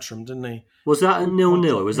a tantrum, didn't he? Was that a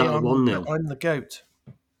 0-0 or was that a 1-0? I'm the GOAT.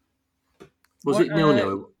 Was it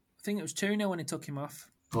 0-0? I think it was 2-0 when he took him off.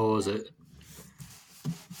 Oh, was it?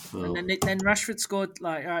 Well. And then Rashford scored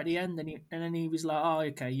like right at the end, and then he was like, "Oh,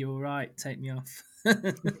 okay, you're all right. Take me off."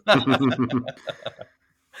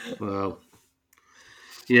 Well,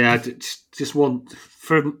 yeah, just want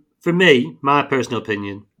for me, my personal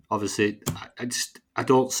opinion. Obviously, I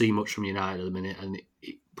don't see much from United at the minute, and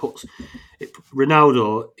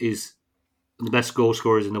Ronaldo is the best goal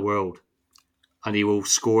scorers in the world, and he will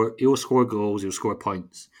score goals, he will score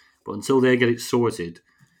points. But until they get it sorted,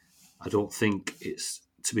 I don't think it's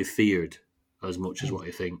to be feared as much as what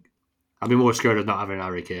you think. I'd be more scared of not having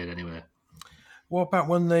Harry Kane anyway. What about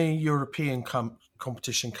when the European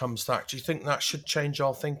competition comes back? Do you think that should change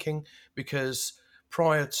our thinking? Because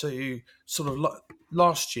prior to sort of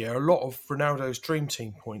last year, a lot of Ronaldo's dream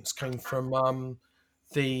team points came from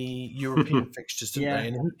the European fixtures, didn't Yeah. they?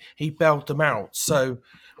 And he bailed them out. So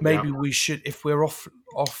maybe we should, if we're off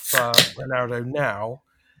Ronaldo now,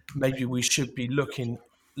 maybe we should be looking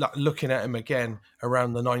at him again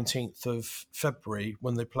around the 19th of February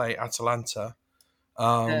when they play Atalanta.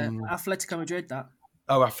 Atletico Madrid, that.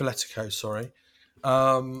 Oh, Atletico, sorry.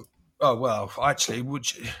 Oh well, actually,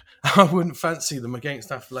 I wouldn't fancy them against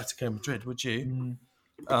Atletico Madrid, would you?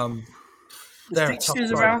 The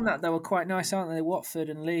fixtures around that, though, are quite nice, aren't they? Watford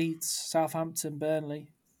and Leeds, Southampton, Burnley.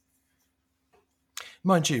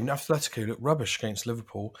 Mind you, Atletico look rubbish against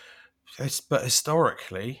Liverpool, but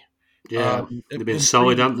historically, they've been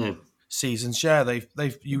solid, haven't they? Seasons, yeah,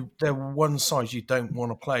 they're one side you don't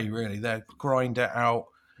want to play really. They grind it out.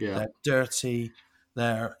 Yeah, they're dirty.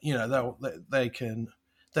 They're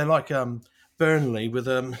they're like Burnley with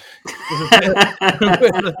a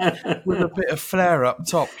bit of flair up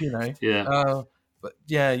top, Yeah. But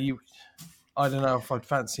yeah, I don't know if I'd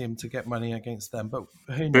fancy him to get money against them, but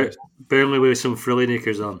who knows? Burnley with some frilly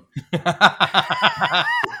knickers on.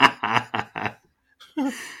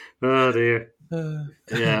 Oh dear.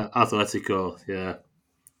 Yeah, Atletico. Yeah,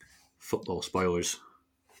 football spoilers.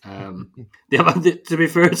 To be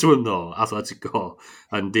fair to him though, Atletico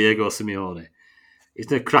and Diego Simeone, he's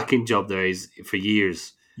done a cracking job there. He's for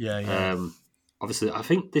years. Yeah. Obviously, I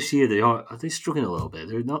think this year are they struggling a little bit.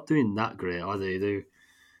 They're not doing that great, are they? They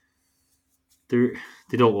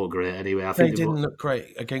don't look great anyway. I think they didn't look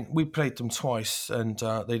great. Again, we played them twice, and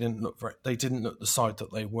they didn't look the side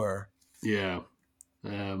that they were. Yeah,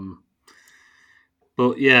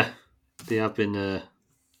 but yeah, they have been.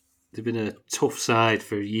 They've been a tough side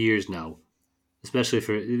for years now, especially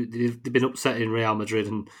they've been upsetting Real Madrid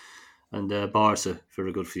and Barca for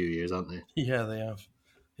a good few years, haven't they? Yeah, they have.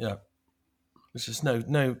 Yeah, which is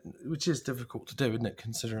which is difficult to do, isn't it?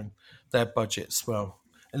 Considering their budgets, well,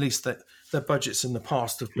 at least their budgets in the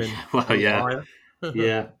past have been higher.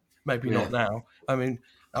 Yeah, maybe not now. I mean,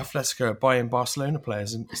 Atletico are buying Barcelona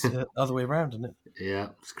players, and it's the other way around, isn't it?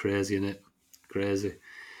 Yeah, it's crazy, isn't it? Crazy.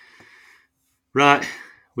 Right.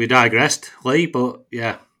 We digressed, Lee, but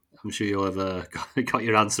yeah, I'm sure you'll have got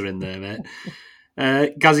your answer in there, mate.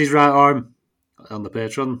 Gazzy's right arm on the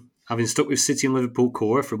Patreon. Having stuck with City and Liverpool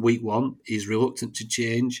core from week one, he's reluctant to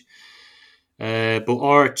change. But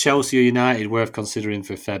are Chelsea or United worth considering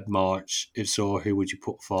for Feb, March? If so, who would you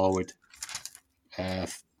put forward?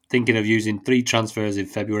 Thinking of using 3 transfers in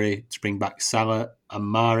February to bring back Salah and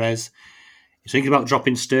Mahrez. You're thinking about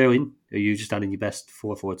dropping Sterling? Are you just adding your best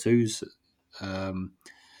 4-4-2s?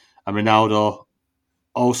 And Ronaldo,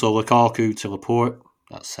 also Lukaku to Laporte.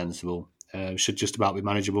 That's sensible. Should just about be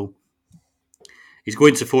manageable. He's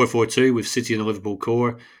going to 4-4-2 with City and the Liverpool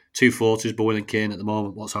core. 2 floaters, Bowen and Kane at the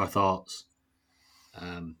moment. What's our thoughts?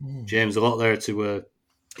 James, a lot there to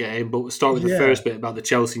get in, but we'll start with the first bit about the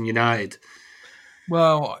Chelsea and United.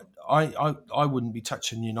 Well, I wouldn't be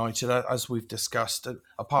touching United, as we've discussed,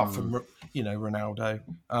 apart from Ronaldo.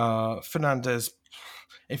 Fernandes,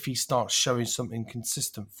 if he starts showing some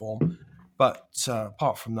inconsistent form. But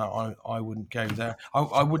apart from that, I wouldn't go there.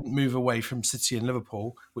 I wouldn't move away from City and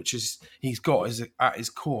Liverpool, which is he's got at his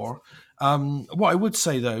core. What I would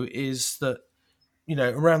say, though, is that,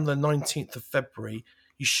 around the 19th of February,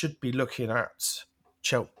 you should be looking at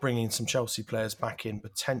bringing some Chelsea players back in,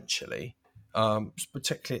 potentially,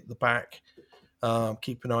 particularly at the back.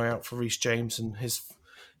 Keep an eye out for Reece James and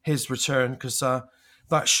his return, because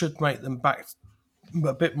that should make them back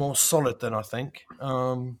a bit more solid than I think.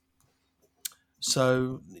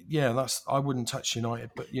 So yeah, I wouldn't touch United,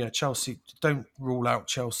 but yeah, Chelsea, don't rule out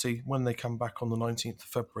Chelsea when they come back on the 19th of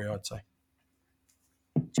February, I'd say.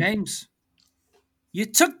 James, you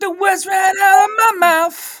took the words right out of my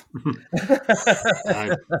mouth.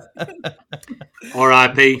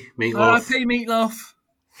 R.I.P. Meatloaf. R.I.P. Meatloaf.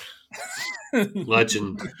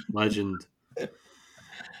 Legend.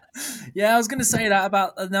 Yeah, I was going to say that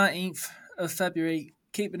about the 19th of February.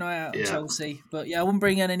 Keep an eye out on Chelsea. But yeah, I wouldn't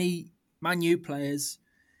bring in any Man U players.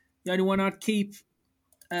 The only one I'd keep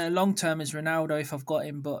long term is Ronaldo if I've got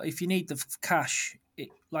him. But if you need the cash,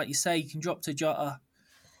 like you say, you can drop to Jota.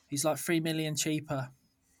 He's like 3 million cheaper.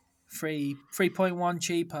 3.1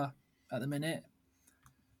 cheaper at the minute.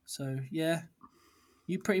 So yeah,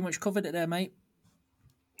 you pretty much covered it there, mate.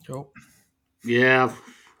 Cool. Yeah,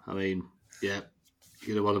 I mean, yeah, you're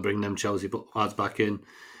going to want to bring them Chelsea lads back in.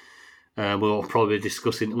 We'll probably be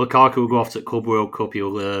discussing. Lukaku will go off to Club World Cup.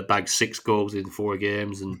 He'll bag 6 goals in 4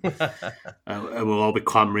 games, and we'll all be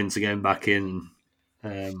clamouring to get him back in.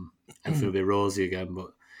 Everything will be rosy again.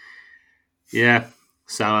 But yeah,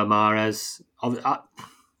 Salah, Mahrez.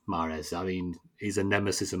 Mahrez, I mean, he's a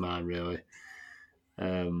nemesis of mine, really.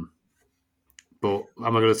 but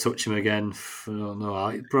am I going to touch him again? I don't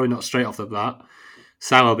know. Probably not straight off the bat.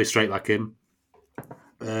 Salah will be straight back in.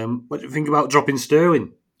 What do you think about dropping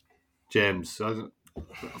Sterling, James? I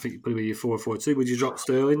think you'd probably be your 4-4-2. Would you drop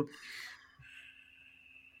Sterling?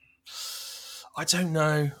 I don't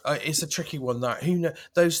know. It's a tricky one. That who know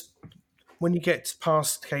those when you get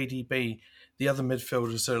past KDB, the other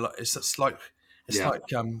midfielders are like it's like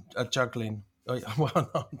a juggling. Well, I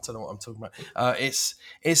don't know what I'm talking about. It's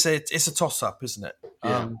a toss up, isn't it?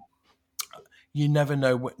 Yeah. You never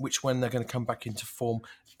know which one they're going to come back into form.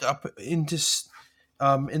 Up in this,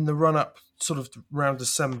 in the run up, sort of around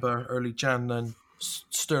December, early Jan, then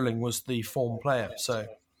Sterling was the form player. So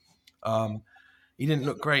he didn't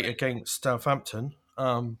look great against Southampton.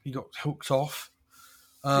 He got hooked off.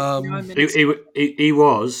 He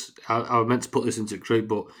was. I meant to put this into group,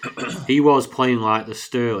 but he was playing like the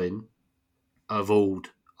Sterling of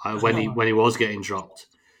old when he was getting dropped,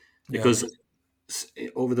 because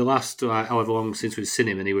over the last however long since we've seen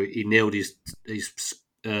him, and he nailed his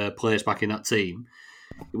place back in that team.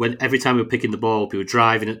 When every time we were picking the ball up, he was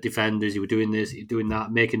driving at defenders, he was doing this, he was doing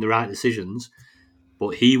that, making the right decisions.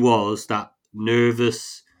 But he was that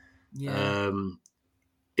nervous,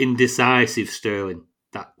 indecisive Sterling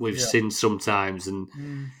that we've seen sometimes, and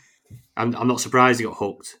I'm not surprised he got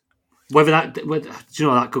hooked. Whether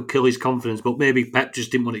that could kill his confidence, but maybe Pep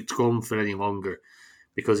just didn't want it to go on for any longer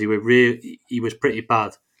because he was pretty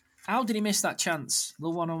bad. How did he miss that chance? The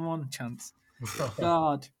one-on-one chance.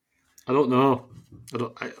 God, I don't know.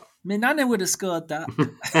 My nana would have scored that.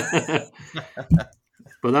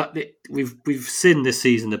 But we've seen this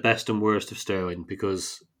season the best and worst of Sterling,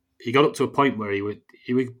 because he got up to a point where he was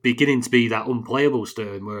beginning to be that unplayable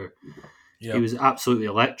Sterling, where he was absolutely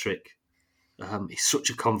electric. He's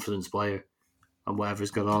such a confidence player, and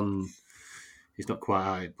whatever's gone on, he's not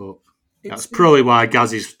quite at it. But that's probably why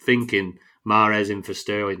Gaz is thinking Mahrez in for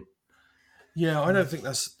Sterling. Yeah, I don't think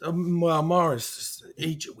that's Mahrez.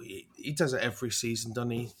 He does it every season,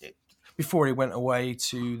 doesn't he? Before he went away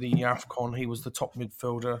to the AFCON, he was the top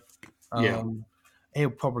midfielder.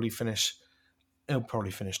 He'll probably finish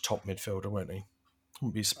top midfielder, won't he?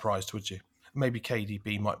 Wouldn't be surprised, would you? Maybe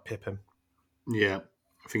KDB might pip him. Yeah,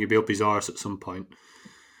 I think he'll be up his arse at some point.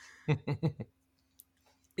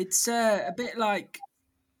 It's a bit like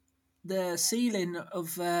the ceiling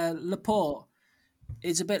of Laporte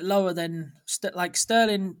is a bit lower than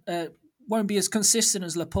Sterling. Won't be as consistent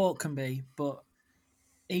as Laporte can be, but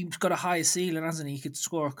he's got a higher ceiling, hasn't he? He could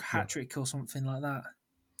score a hat-trick or something like that.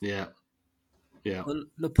 Yeah. But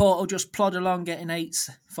Laporte will just plod along getting 8s,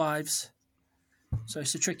 5s. So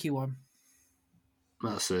it's a tricky one.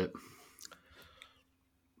 That's it.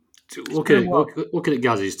 Looking at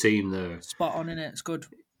Gaz's team there. Spot on, innit? It's good.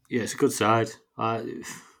 Yeah, it's a good side.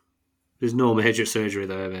 There's no major surgery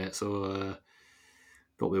there, mate, so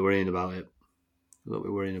don't be worrying about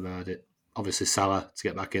it. Obviously, Salah to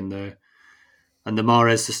get back in there. And the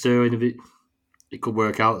Mahrez to Sterling, it could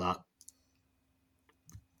work out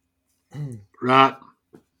that. Right.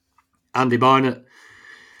 Andy Barnett.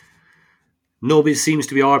 Nobody seems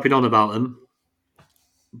to be harping on about them.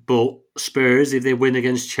 But Spurs, if they win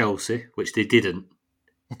against Chelsea, which they didn't,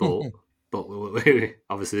 but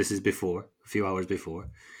obviously this is a few hours before,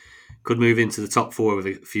 could move into the top 4 with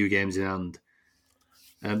a few games in hand.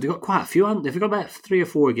 They've got quite a few, haven't they? They've got about 3 or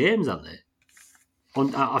 4 games, haven't they?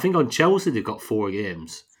 I think on Chelsea they've got 4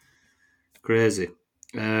 games. Crazy.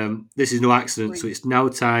 This is no accident, so it's now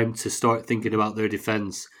time to start thinking about their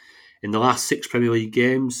defence. In the last 6 Premier League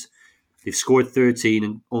games, they've scored 13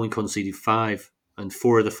 and only conceded 5, and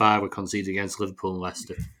 4 of the 5 were conceded against Liverpool and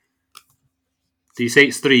Leicester. Do you say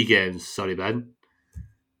it's 3 games? Sorry, Ben.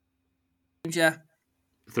 Yeah.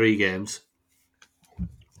 3 games.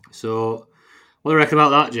 So, what do you reckon about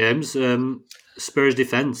that, James? Spurs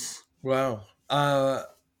defence. Wow.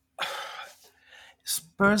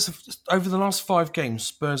 Spurs have, over the last 5 games,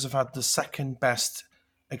 Spurs have had the second best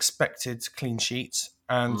expected clean sheets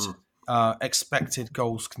and expected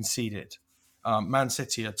goals conceded. Man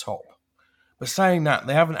City are top. But saying that,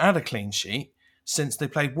 they haven't had a clean sheet since they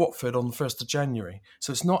played Watford on the 1st of January.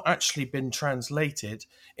 So it's not actually been translated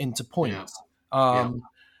into points.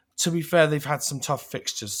 To be fair, they've had some tough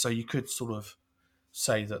fixtures, so you could sort of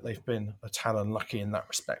say that they've been a tad unlucky in that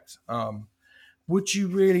respect. Would you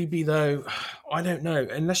really be, though, I don't know,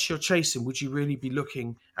 unless you're chasing, would you really be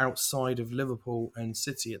looking outside of Liverpool and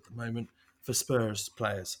City at the moment for Spurs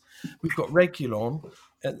players? We've got Reguilon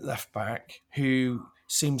at left back, who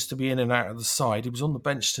seems to be in and out of the side. He was on the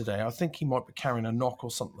bench today. I think he might be carrying a knock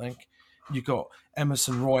or something. You've got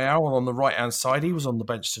Emerson Royale on the right-hand side. He was on the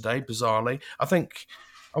bench today, bizarrely. I think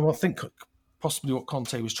possibly what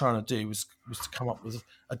Conte was trying to do was to come up with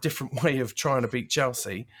a different way of trying to beat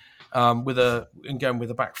Chelsea going with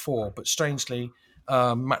a back four. But strangely,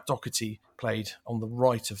 Matt Doherty played on the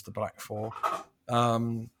right of the back four.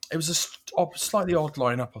 It was a slightly odd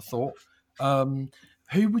lineup, I thought.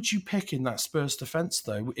 Who would you pick in that Spurs defence,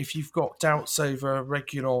 though, if you've got doubts over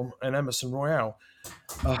Reguilon and Emerson Royale?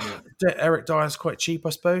 Eric Dyer's quite cheap, I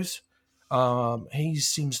suppose. He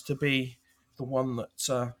seems to be the one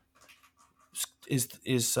that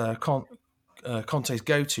is Conte's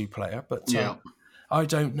go-to player, but I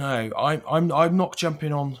don't know. I'm not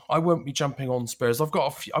jumping on. I won't be jumping on Spurs. I've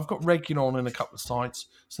got Reguilon in a couple of sides,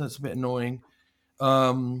 so that's a bit annoying.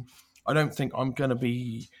 I don't think I'm going to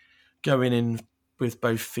be going in with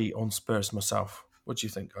both feet on Spurs myself. What do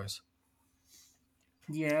you think, guys?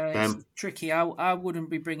 Yeah, it's tricky. I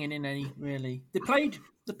wouldn't be bringing in any really. They played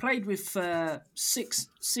with six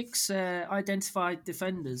identified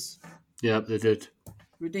defenders. Yeah, they did.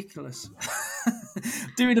 Ridiculous.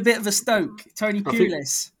 Doing a bit of a Stoke, Tony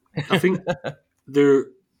Pulis. I think their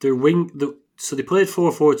wing. So they played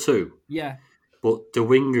 4-4-2. Yeah, but the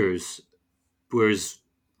wingers were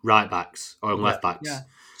right backs or left backs. Yeah.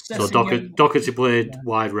 So Doherty played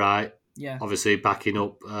wide right. Yeah. Obviously backing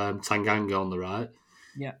up Tanganga on the right.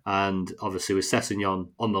 Yeah. And obviously with Sessegnon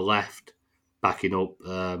on the left, backing up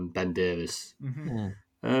Ben Davies.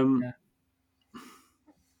 Mm-hmm.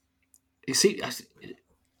 You see,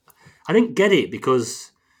 I didn't get it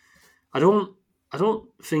because I don't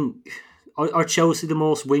think are Chelsea the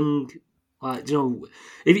most wing. Like, you know,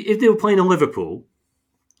 if they were playing on Liverpool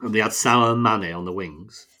and they had Salah and Mane on the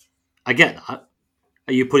wings, I get that.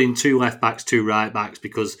 Are you putting 2 left backs, 2 right backs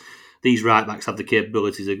because these right backs have the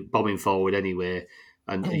capabilities of bombing forward anyway,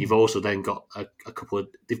 and you've also then got a couple of.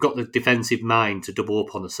 They've got the defensive mind to double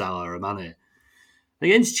up on the Salah or Mane.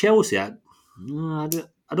 Against Chelsea, I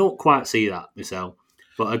don't quite see that myself.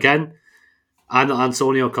 But again, I'm not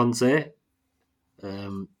Antonio Conte,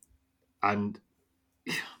 and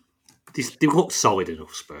they looked solid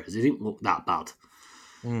enough, Spurs. They didn't look that bad.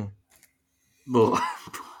 But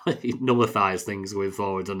it nullifies things going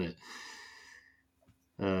forward, doesn't it?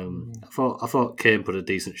 I thought Kane put a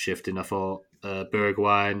decent shift in. I thought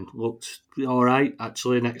Bergwijn looked all right,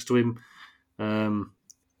 actually, next to him.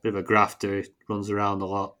 Bit of a grafter, runs around a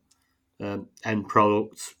lot. End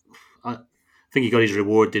product. I think he got his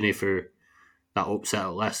reward, didn't he, for that upset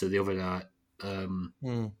at Leicester the other night. And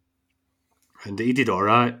he did all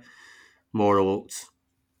right. Moura looked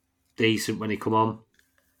decent when he come on.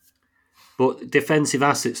 But defensive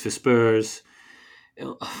assets for Spurs,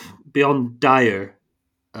 beyond Dyer,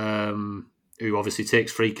 who obviously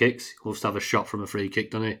takes free kicks, he loves to have a shot from a free kick,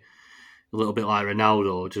 doesn't he? A little bit like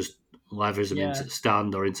Ronaldo, just levers them into the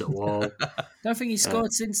stand or into the wall. Don't think he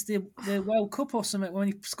scored since the World Cup or something when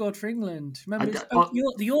he scored for England. Remember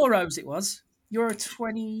the Euros it was? Euro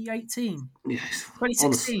 2018. Yes.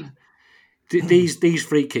 2016. These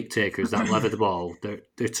free kick takers that lever the ball,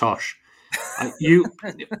 they're tosh. You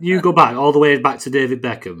go back all the way back to David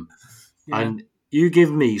Beckham, and you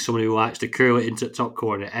give me someone who likes to curl it into the top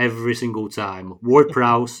corner every single time.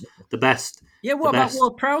 Ward-Prowse, the best. Yeah, what about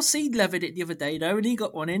Ward-Prowse? He levered it the other day, though, and he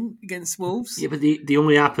got one in against Wolves. Yeah, but they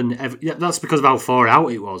only happen. That's because of how far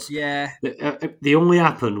out it was. Yeah. They only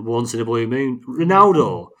happen once in a blue moon.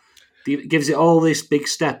 Ronaldo gives it all this big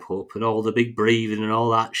step up and all the big breathing and all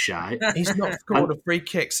that shit. He's not scored a free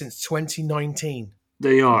kick since 2019.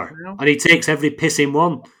 They are. And he takes every pissing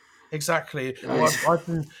one. Exactly. I've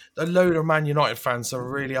been a load of Man United fans are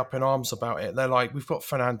really up in arms about it. They're like, we've got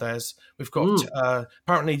Fernandes, we've got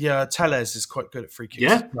apparently Telles is quite good at free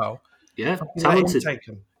kicks as well. Yeah, talented. Take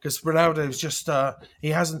him because Ronaldo's just he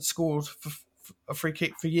hasn't scored a free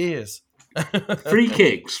kick for years. Free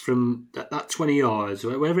kicks from that 20 yards,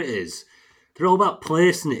 wherever it is, they're all about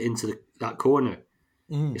placing it into that corner.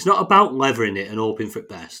 It's not about levering it and hoping for it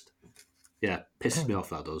best. Yeah, pisses me off,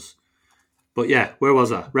 that does. But yeah, where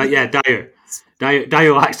was I? Right, yeah, Dyer.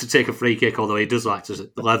 Dyer likes to take a free kick, although he does like to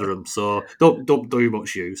leather them, so don't do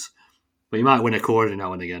much use. But you might win a corner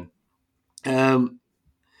now and again.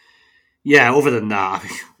 Yeah, other than that,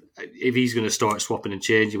 if he's going to start swapping and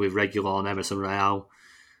changing with Reguilon and Emerson Royale,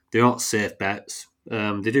 they're not safe bets.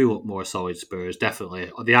 They do look more solid, Spurs,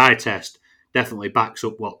 definitely. The eye test definitely backs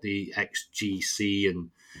up what the XGC and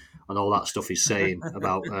all that stuff is saying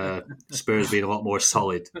about Spurs being a lot more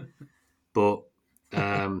solid. But,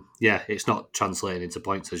 yeah, it's not translating into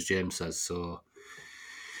points, as James says. So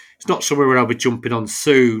it's not somewhere where I'll be jumping on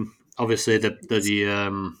soon. Obviously,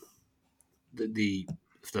 the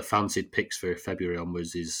fancied picks for February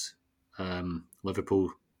onwards is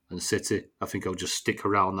Liverpool and City. I think I'll just stick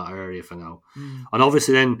around that area for now. And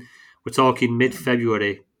obviously then we're talking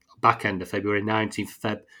mid-February, back end of February, 19th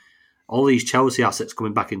Feb. All these Chelsea assets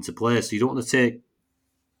coming back into play, so you don't want to take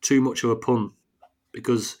too much of a punt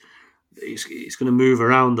because it's going to move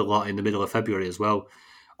around a lot in the middle of February as well.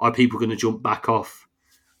 Are people going to jump back off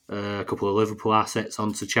a couple of Liverpool assets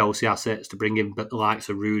onto Chelsea assets to bring in the likes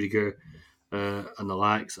of Rudiger and the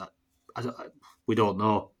likes? We don't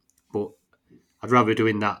know, but I'd rather be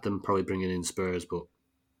doing that than probably bringing in Spurs. But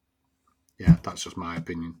yeah, that's just my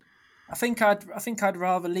opinion. I think I'd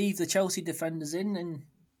rather leave the Chelsea defenders in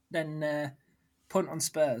than punt on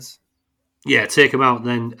Spurs. Yeah, take them out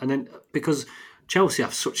and then because Chelsea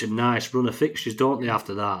have such a nice run of fixtures, don't they?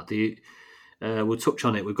 After that, we'll touch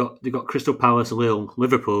on it. They've got Crystal Palace, Lille,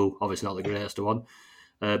 Liverpool, obviously not the greatest one.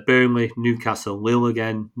 Burnley, Newcastle, Lille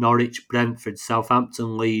again, Norwich, Brentford,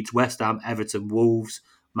 Southampton, Leeds, West Ham, Everton, Wolves,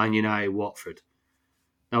 Man United, Watford.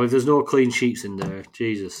 Now, if there's no clean sheets in there,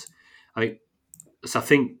 Jesus, I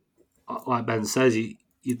think, like Ben says,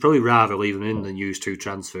 you'd probably rather leave them in than use 2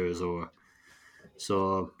 transfers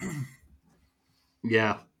so.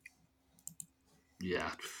 Yeah.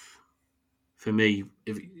 For me,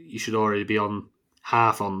 you should already be on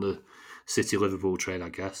half on the City Liverpool train, I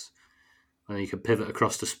guess, and you can pivot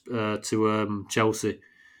across to Chelsea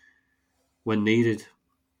when needed.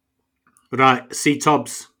 Right, C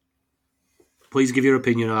Tobbs, please give your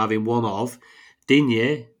opinion on having one of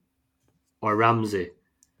Digne or Ramsey.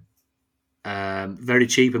 Very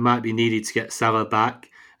cheap and might be needed to get Salah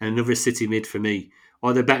back, and another City mid for me.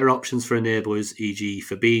 Are there better options for enablers, e.g.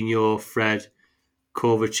 Fabinho, Fred,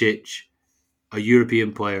 Kovacic, a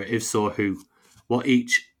European player? If so, who? What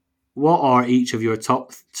are each of your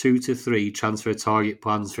top 2 to 3 transfer target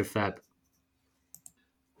plans for Feb?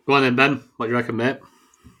 Go on then, Ben. What do you reckon, mate?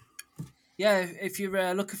 Yeah, if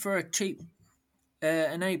you're looking for a cheap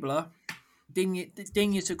enabler,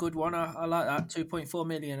 Digne's a good one. I like that, 2.4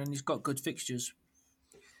 million, and he's got good fixtures.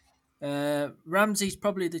 Ramsey's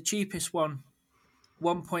probably the cheapest one,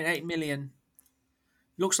 1.8 million.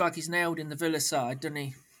 Looks like he's nailed in the Villa side, doesn't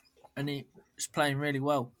he? And he's playing really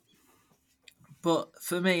well. But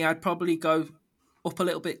for me, I'd probably go up a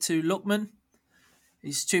little bit to Lookman.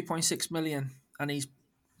 He's 2.6 million, and he's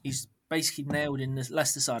basically nailed in the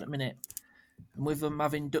Leicester side at the minute. And with them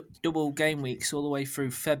having double game weeks all the way through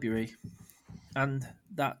February, and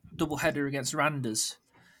that double header against Randers,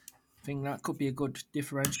 I think that could be a good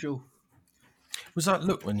differential. Was that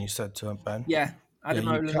Lookman you said to him, Ben? Yeah, I don't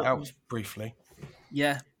know. You cut out briefly.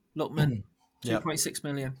 Yeah, Lookman, 2.6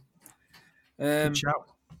 million. Good shout.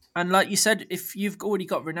 And like you said, if you've already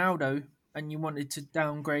got Ronaldo and you wanted to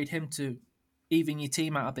downgrade him to even your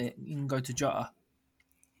team out a bit, you can go to Jota.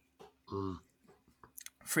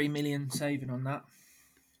 3 million saving on that.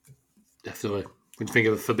 Definitely. When you think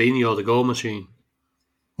of Fabinho, the goal machine.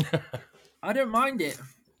 I don't mind it.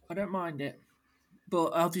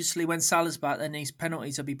 But obviously, when Salah's back, then his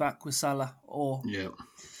penalties will be back with Salah. Or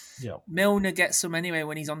Milner gets some anyway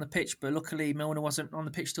when he's on the pitch. But luckily, Milner wasn't on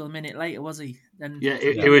the pitch till a minute later, was he? Then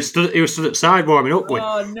he was stood at side warming up with.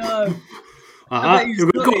 Oh no!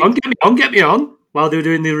 Get me on while they were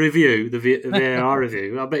doing the review, the VAR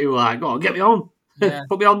review. I bet you were like, "Go on, get me on,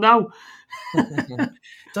 put me on now."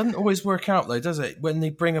 Doesn't always work out though, does it? When they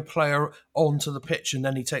bring a player onto the pitch and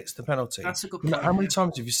then he takes the penalty. That's a good point. How many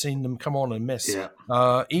times have you seen them come on and miss?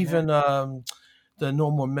 Yeah. Even the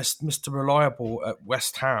normal Mr. Reliable at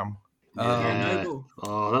West Ham.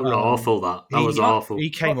 Oh, that was awful. That was awful. He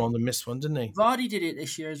came on and missed one, didn't he? Vardy did it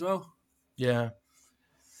this year as well. Yeah.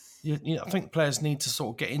 I think players need to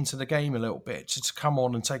sort of get into the game a little bit. Just to come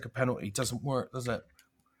on and take a penalty doesn't work, does it?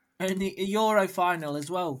 And the Euro final as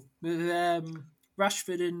well, with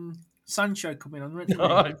Rashford and Sancho coming on, weren't they?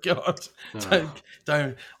 Oh God!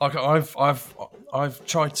 Don't. I've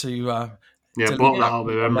tried to. Block that out.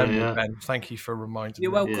 Remember, Ben, thank you for reminding me.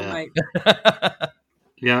 You're welcome, mate.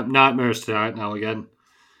 Yeah, nightmares tonight now again.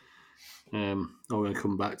 All going to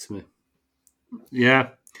come back to me. Yeah,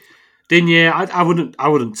 Digne. I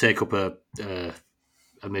wouldn't take up a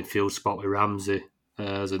midfield spot with Ramsey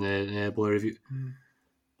as an enabler. If you,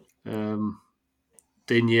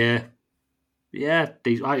 Digne. Yeah,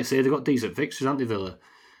 like you say, they've got decent fixtures, haven't they, Villa?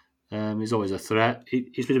 He's always a threat.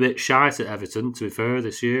 He's been a bit shy at Everton, to be fair,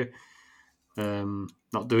 this year.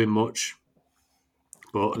 Not doing much.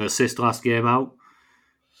 But an assist last game out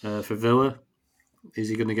for Villa. Is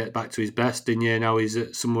he going to get back to his best? Digne now he's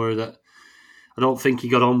at somewhere that... I don't think he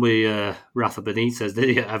got on with Rafa Benitez, did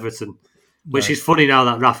he, at Everton? Which is funny now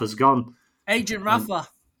that Rafa's gone. Agent Rafa.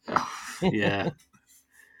 Yeah.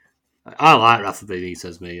 I like Rafa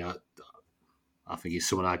Benitez, me. I think he's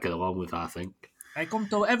someone I'd get along with, I think. I come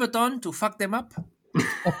to Everton to fuck them up.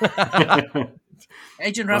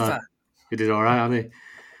 Agent Rafa. He did all right, hasn't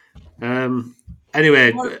he?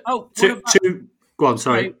 Anyway, two. Go on,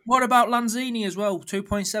 sorry. Right, what about Lanzini as well?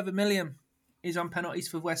 2.7 million. He's on penalties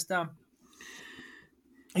for West Ham.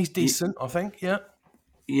 He's decent, I think. Yeah.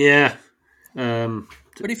 Yeah.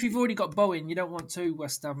 But if you've already got Bowen, you don't want two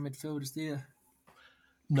West Ham midfielders, do you?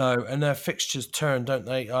 No, and their fixtures turn, don't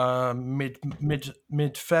they? Mid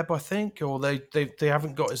Feb, I think, or they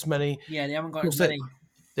haven't got as many. Yeah, they haven't got as many.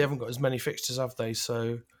 They haven't got as many fixtures, have they?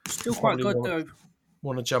 So still quite good though.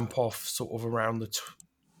 Want to jump off sort of around the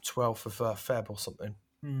 12th of Feb or something.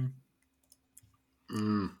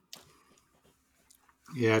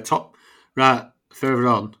 Yeah, top right. Further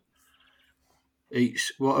on,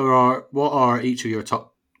 what are each of your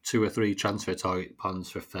top 2 or 3 transfer target plans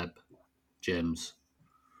for Feb, James?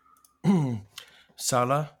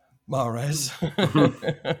 Salah, Mahrez.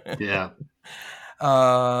 Yeah.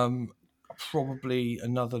 Probably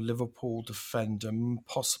another Liverpool defender,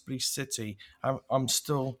 possibly City. I'm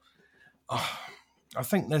still. I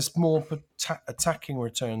think there's more attacking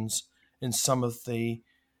returns in some of the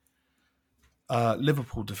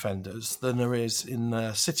Liverpool defenders than there is in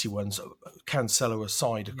the City ones. Cancelo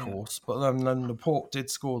aside, of course. But then Laporte did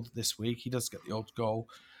score this week. He does get the odd goal.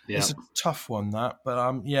 Yeah. It's a tough one, that. But I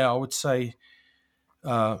would say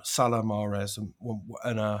Salah, Mahrez,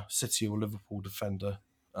 and a City or Liverpool defender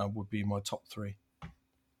would be my top 3.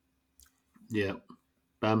 Yeah.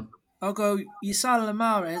 Bam. I'll go Salah,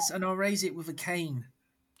 Mahrez, and I'll raise it with a Kane.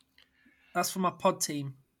 That's for my pod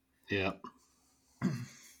team. Yeah.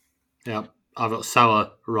 Yeah. I've got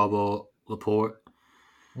Salah, Robbo, Laporte.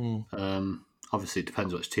 Obviously, it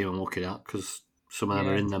depends which team I'm looking at, because some of them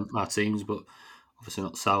are in my teams, but obviously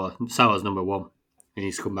not Salah. Salah's number 1. He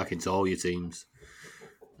needs to come back into all your teams.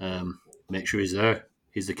 Make sure he's there.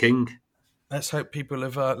 He's the king. Let's hope people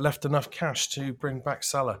have left enough cash to bring back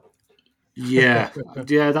Salah. Yeah,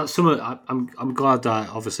 that's something. I'm glad that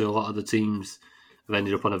obviously a lot of the teams have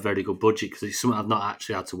ended up on a very good budget, because it's something I've not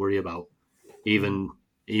actually had to worry about. Even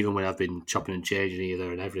when I've been chopping and changing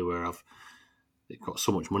here and everywhere, I've got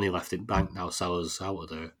so much money left in bank now. Salah's out of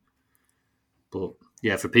there. But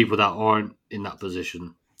yeah, for people that aren't in that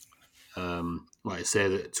position, like I say,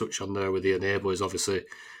 that touch on there with the enablers, obviously,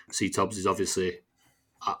 C-Tobbs is obviously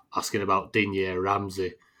asking about Digne,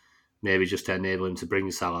 Ramsey, maybe just to enable him to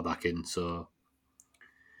bring Salah back in. So,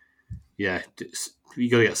 yeah, you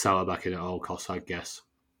got to get Salah back in at all costs, I guess.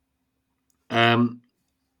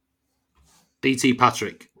 BT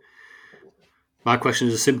Patrick. My question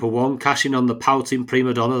is a simple one. Cashing on the pouting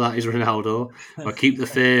prima donna that is Ronaldo, or keep the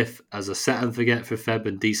faith as a set and forget for Feb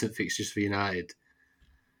and decent fixtures for United?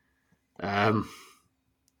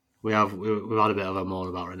 We've had a bit of a moan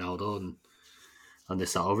about Ronaldo and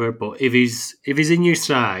this that over, but if he's in your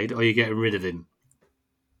side, are you getting rid of him,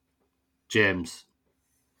 James?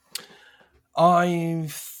 I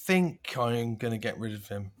think I'm going to get rid of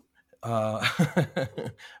him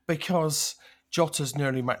because Jota's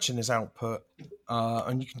nearly matching his output,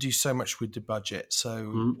 and you can do so much with the budget. So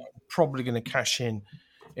I'm probably going to cash in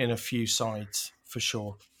a few sides for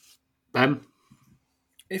sure. Ben?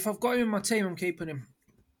 If I've got him in my team, I'm keeping him.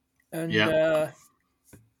 And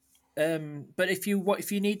but if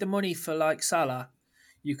you need the money for like Salah,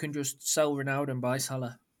 you can just sell Ronaldo and buy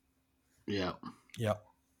Salah. Yeah. Yeah.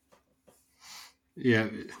 Yeah.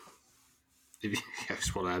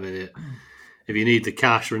 That's what I mean. If you need the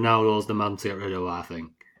cash, Ronaldo's the man to get rid of, I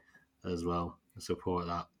think, as well. I support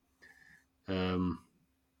that.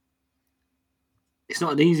 It's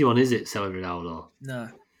not an easy one, is it, selling Ronaldo? No.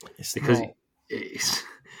 It's because not.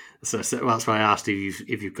 So that's why I asked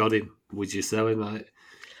if you've got him, would you sell him? Like,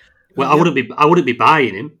 well, I wouldn't be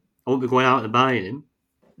buying him. I wouldn't be going out and buying him.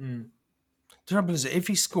 The trouble is, if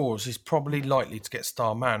he scores, he's probably likely to get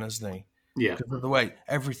star man, isn't he? Yeah. Because of the way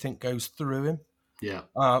everything goes through him. Yeah.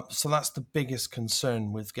 So that's the biggest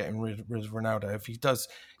concern with getting rid of Ronaldo. If he does,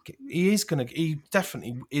 he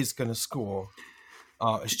definitely is going to score.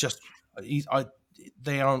 It's just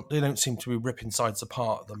they don't seem to be ripping sides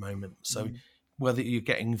apart at the moment. So whether you're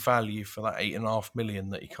getting value for that $8.5 million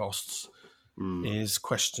that he costs is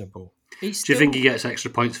questionable. Do you think he gets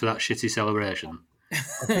extra points for that shitty celebration?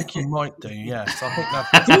 I think he might do. Yes, I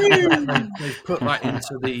think they've put that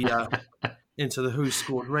into the who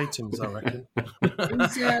scored ratings, I reckon.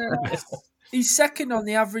 He's second on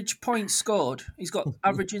the average points scored. He's got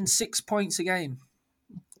averaging 6 points a game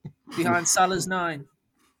behind Salah's 9.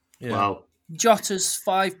 Yeah. Wow. Jota's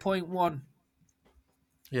 5.1.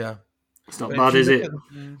 Yeah. It's not bad, is it?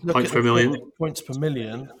 Points per million. Points per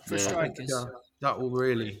million for strikers. That will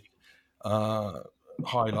really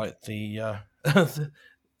highlight the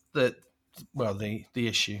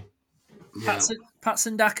issue. Yeah.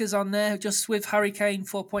 Patson Daka's on there, just with Harry Kane,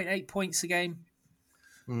 4.8 points a game.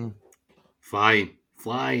 Flying.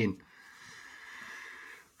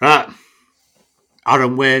 Right.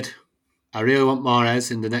 Aaron Wade. I really want Mahrez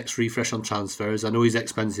in the next refresh on transfers. I know he's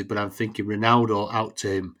expensive, but I'm thinking Ronaldo out to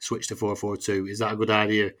him, switch to 4-4-2. Is that a good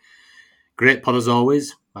idea? Great pod as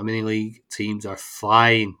always. My mini league teams are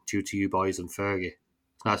flying due to you boys and Fergie.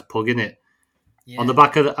 Nice plugging it. Yeah. On the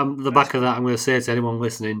back of that, I'm going to say to anyone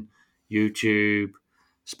listening, YouTube,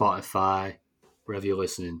 Spotify, wherever you're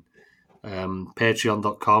listening,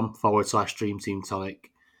 patreon.com/Dream Team Tonic.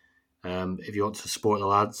 If you want to support the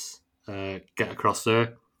lads, get across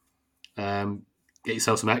there. Get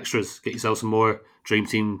yourself some extras. Get yourself some more Dream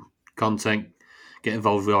Team content. Get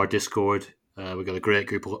involved with our Discord. We've got a great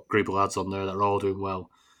group of lads on there that are all doing well.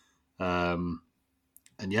 And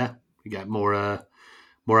yeah, we get more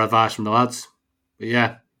advice from the lads. But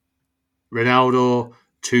yeah, Ronaldo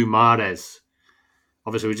to Mahrez.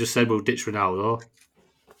 Obviously, we just said we'll ditch Ronaldo.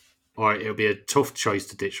 Or it'll be a tough choice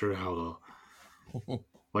to ditch Ronaldo. What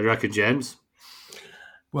do you reckon, James?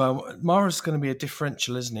 Well, Mahrez is going to be a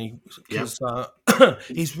differential, isn't he? Because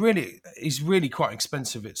he's really quite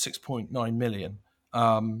expensive at 6.9 million.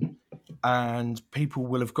 And most people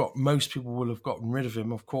will have gotten rid of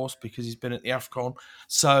him, of course, because he's been at the AFCON.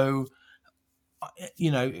 So,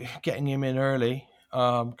 getting him in early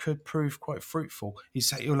could prove quite fruitful.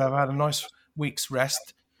 He'll have had a nice week's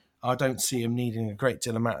rest. I don't see him needing a great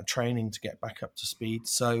deal amount of training to get back up to speed.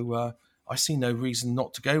 So I see no reason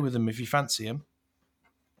not to go with him if you fancy him.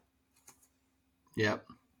 Yeah.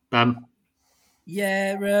 Bam.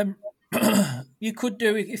 Yeah, you could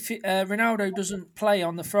do it if Ronaldo doesn't play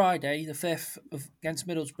on the Friday, the 5th against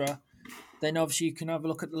Middlesbrough. Then obviously you can have a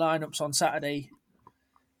look at the lineups on Saturday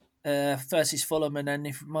versus Fulham, and then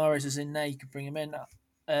if Mahrez is in there, you could bring him in.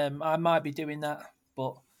 I might be doing that,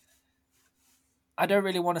 but I don't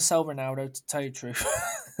really want to sell Ronaldo, to tell you the truth.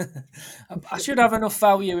 I should have enough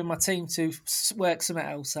value in my team to work something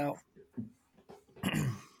else out.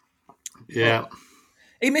 Yeah.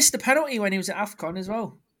 He missed the penalty when he was at AFCON as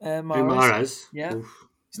well. Mahrez. Yeah. Oof.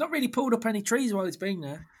 He's not really pulled up any trees while he's been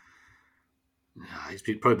there. He's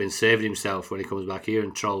probably been saving himself when he comes back here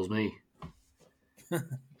and trolls me.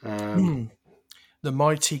 The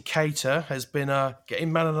mighty Keita has been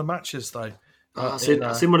getting man of the matches, though. I've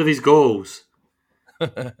seen one of his goals.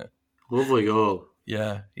 Lovely goal.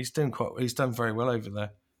 Yeah, he's done very well over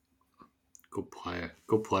there. Good player,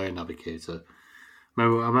 Naby Keita. I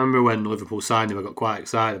remember when Liverpool signed him, I got quite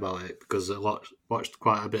excited about it because I watched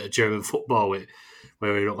quite a bit of German football when we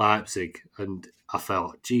were at Leipzig, and I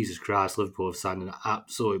felt, Jesus Christ, Liverpool have signed an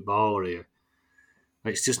absolute baller here.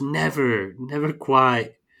 It's just never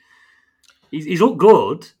quite. He's looked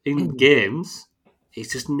good in games.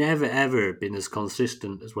 He's just never ever been as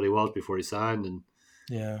consistent as what he was before he signed. And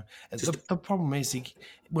yeah, the problem is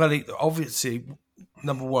obviously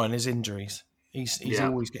number one is injuries. He's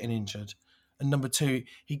always getting injured. And number two,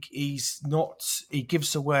 he gives the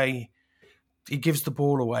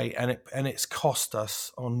ball away, and it's cost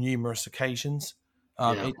us on numerous occasions.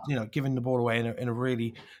 Giving the ball away in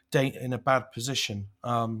a bad position.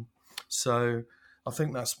 So I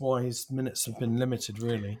think that's why his minutes have been limited.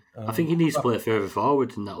 Really, I think he needs to play further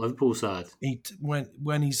forward in that Liverpool side.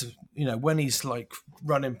 When he's like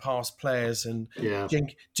running past players and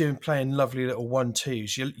playing lovely little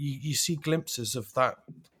 1-2s, you see glimpses of that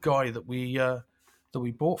guy that we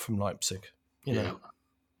bought from Leipzig.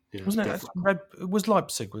 Wasn't it? It was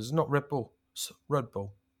Leipzig, was it not Red Bull? Red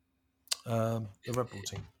Bull, the Red Bull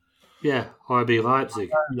team. Yeah, RB Leipzig.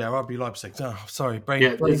 RB Leipzig. Oh, sorry,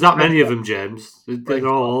 there's that many of them, James. They're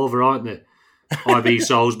all over, aren't they? RB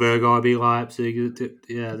Salzburg, RB Leipzig.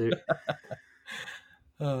 Yeah,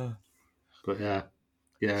 but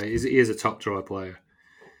he is a top drawer player.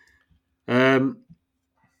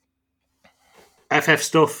 FF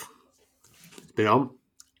stuff. It's been on.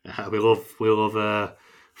 We love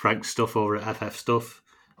Frank's stuff over at FF stuff.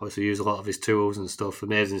 Obviously, use a lot of his tools and stuff.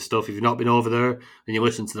 Amazing stuff. If you've not been over there and you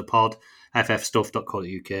listen to the pod,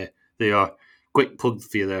 ffstuff.co.uk. There you are. Quick plug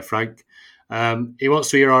for you there, Frank. He wants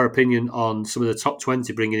to hear our opinion on some of the top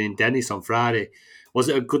 20 bringing in Dennis on Friday. Was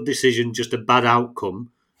it a good decision, just a bad outcome,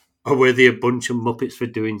 or were they a bunch of muppets for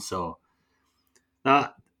doing so?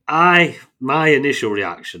 Now, my initial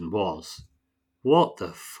reaction was, what the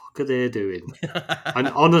fuck are they doing? And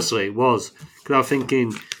honestly, it was, because I was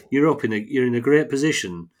thinking, you're in a great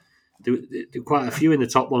position. There were quite a few in the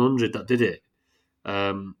top 100 that did it.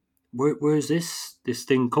 Where's this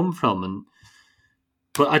thing come from?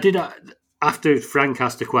 But I did, after Frank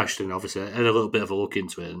asked the question, obviously, I had a little bit of a look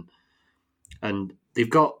into it. And they've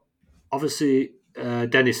got, obviously,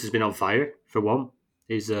 Dennis has been on fire, for one.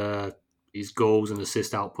 His goals and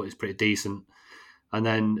assist output is pretty decent. And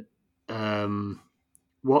then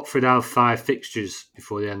Watford have 5 fixtures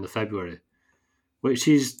before the end of February, which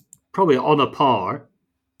is probably on a par.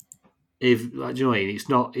 If, like, do you know what I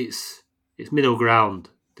mean? It's middle ground.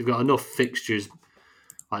 They've got enough fixtures.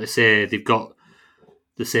 Like I say, they've got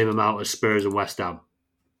the same amount as Spurs and West Ham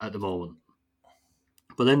at the moment.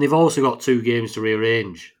 But then they've also got 2 games to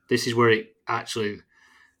rearrange. This is where I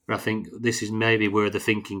think this is maybe where the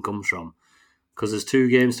thinking comes from. Because there's 2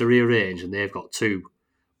 games to rearrange and they've got 2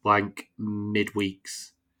 blank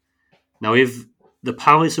midweeks. Now, if the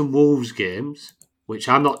Palace and Wolves games, which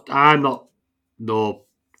I'm not no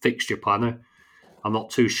fixture planner, I'm not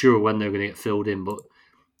too sure when they're going to get filled in, but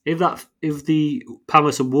if the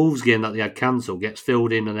Palace and Wolves game that they had cancelled gets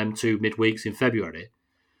filled in on them 2 midweeks in February,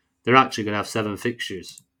 they're actually going to have 7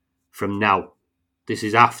 fixtures from now. This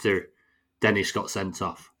is after Dennis got sent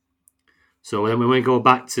off. So then when we go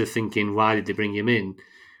back to thinking, why did they bring him in?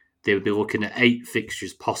 They would be looking at 8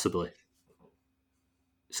 fixtures possibly.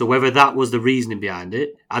 So whether that was the reasoning behind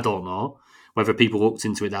it, I don't know. Whether people looked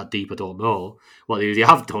into it that deep, I don't know. What they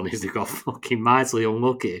have done is they've got fucking mightily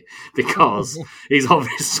unlucky because he's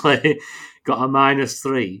obviously got a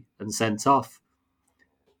 -3 and sent off.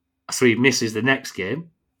 So he misses the next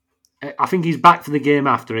game. I think he's back for the game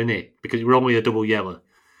after, isn't he? Because it was only a double yellow.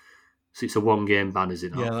 So it's a 1-game ban, is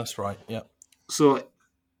it not? Yeah, that's right. Yeah. So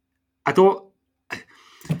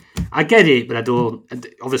I get it, but I don't.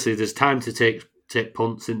 Obviously, there's time to take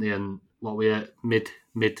punts, isn't there? And what we're at mid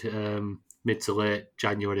to late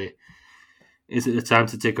January. Is it the time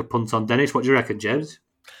to take a punt on Dennis? What do you reckon, James?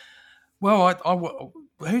 Well,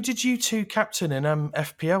 who did you 2 captain in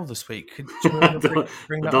FPL this week? Do you remember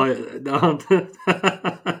bring that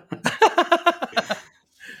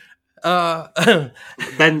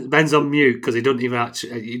up? Ben's on mute because he don't even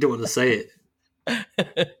actually. You don't want to say it.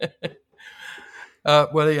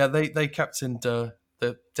 Well, yeah, they captained the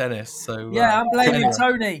Dennis. So I'm blaming anyway.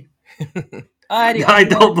 Tony.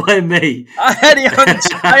 Don't blame me. I had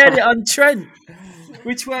it on Trent,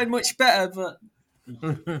 which weren't much better, but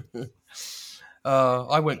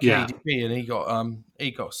I went KDB and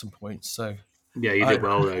he got some points. So yeah, you did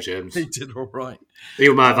well there, James. He did all right. You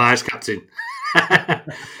were my vice captain.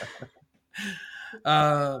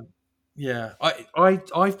 Yeah,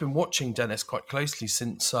 I've been watching Dennis quite closely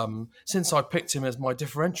since I picked him as my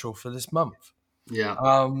differential for this month. Yeah.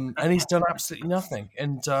 And he's done absolutely nothing.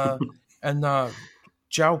 And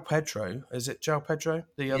João Pedro, is it João Pedro?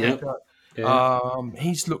 The other guy? Yeah.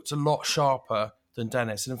 He's looked a lot sharper than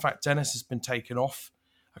Dennis. And in fact, Dennis has been taken off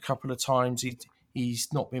a couple of times.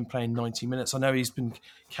 He's not been playing 90 minutes. I know he's been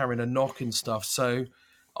carrying a knock and stuff. So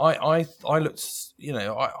I looked,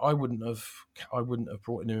 I wouldn't have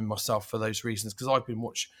brought him in myself for those reasons, because I've been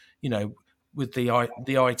watching, with the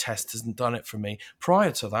eye test hasn't done it for me.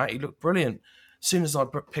 Prior to that, he looked brilliant. As soon as I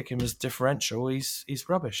pick him as differential, he's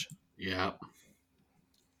rubbish. Yeah.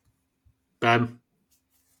 Ben?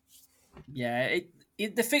 Yeah,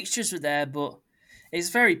 the fixtures were there, but it's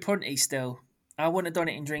very punty still. I wouldn't have done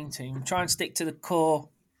it in Dream Team. Try and stick to the core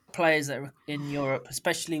players that are in Europe,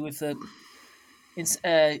 especially with the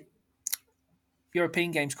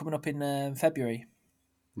European games coming up in February.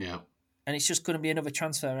 Yeah. And it's just going to be another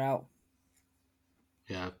transfer out.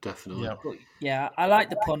 Yeah, definitely. Yeah, but yeah, I like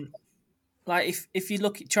the punt. Like if you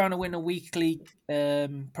look at trying to win a weekly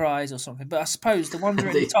prize or something, but I suppose the ones that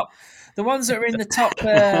are in the top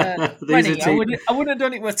 20, I wouldn't have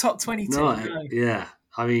done it with top 22. No. Yeah,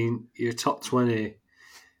 I mean your top 20,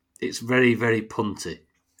 it's very, very punty,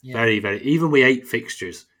 very, very. Even with 8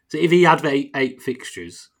 fixtures. So if he had 8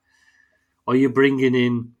 fixtures, are you bringing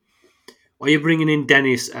in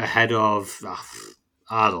Dennis ahead of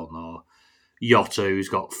I don't know, Jota, who's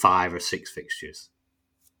got 5 or 6 fixtures?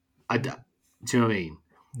 Do you know what I mean?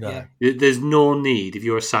 No. Yeah. There's no need if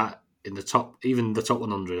you're sat in the top, even the top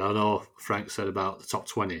 100. I know Frank said about the top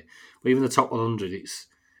 20, but even the top 100, it's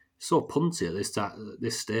so punty at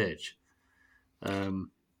this stage. They're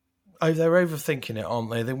overthinking it,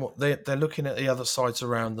 aren't they? They're looking at the other sides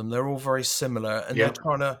around them. They're all very similar, and they're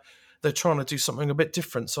trying to do something a bit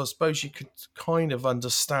different. So I suppose you could kind of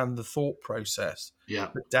understand the thought process. Yeah.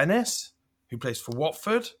 But Dennis, who plays for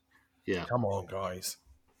Watford, come on, guys.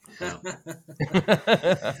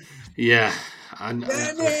 Yeah, and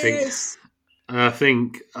I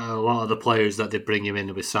think a lot of the players that they bring him in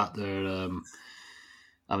will be sat there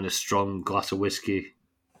having a strong glass of whiskey,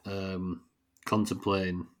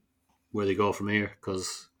 contemplating where they go from here,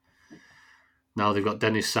 because now they've got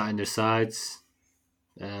Dennis sat in their sides.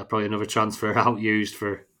 Probably another transfer out used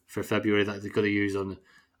for February that they could have used on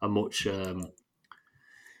a much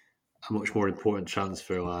a much more important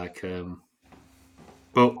transfer.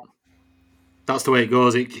 But that's the way it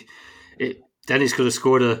goes. Dennis could have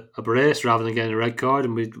scored a brace rather than getting a red card,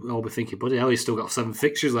 and we'd all be thinking, bloody hell, he's still got 7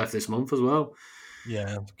 fixtures left this month as well.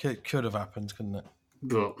 Yeah, could have happened, couldn't it?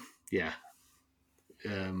 But yeah,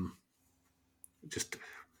 just a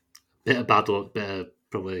bit of bad luck, bit of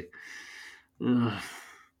probably.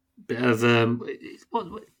 Bit of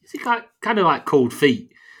what is it kind of like cold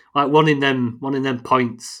feet, like wanting them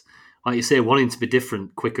points, like you say, wanting to be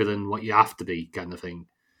different quicker than what you have to be, kind of thing.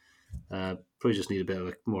 Probably just need a bit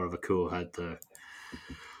of more of a cool head there.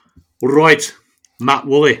 Right, Matt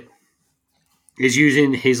Woolley is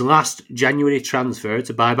using his last January transfer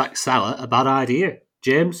to buy back Salah. A bad idea,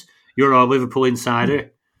 James. You're our Liverpool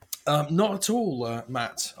insider. Not at all,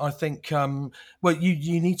 Matt. I think you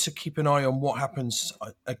need to keep an eye on what happens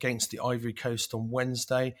against the Ivory Coast on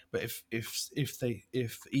Wednesday. But if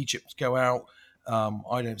Egypt go out,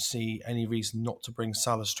 I don't see any reason not to bring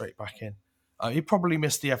Salah straight back in. He probably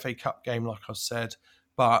missed the FA Cup game, like I said,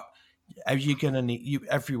 but you're going to need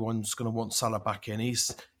everyone's going to want Salah back in.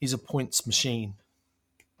 He's a points machine.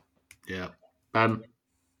 Yeah, I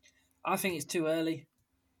think it's too early.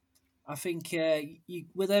 I think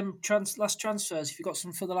with them last transfers, if you've got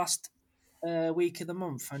some for the last week of the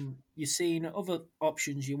month and you're seeing other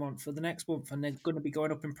options you want for the next month and they're going to be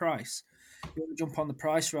going up in price, you want to jump on the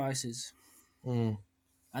price rises and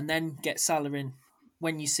then get Salah in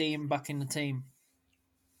when you see him back in the team.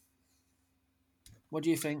 What do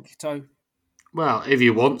you think, Toe? Well, if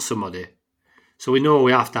you want somebody, so we know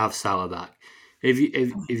we have to have Salah back. If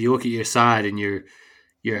you look at your side and you're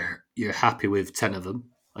happy with 10 of them,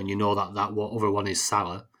 and you know that other one is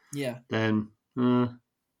Salah, yeah, then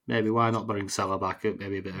maybe why not bring Salah back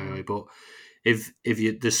maybe a bit early? But if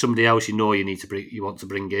there's somebody else you want to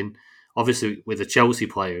bring in, obviously with the Chelsea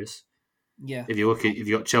players, yeah. If you've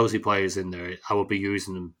got Chelsea players in there, I would be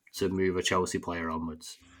using them to move a Chelsea player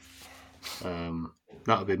onwards.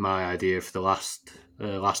 That would be my idea for the last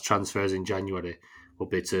transfers in January. Would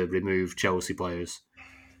be to remove Chelsea players,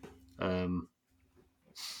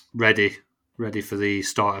 ready for the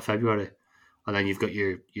start of February, and then you've got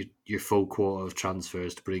your full quota of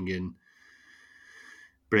transfers to bring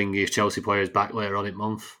your Chelsea players back later on in the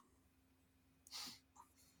month.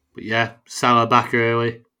 But yeah, Salah back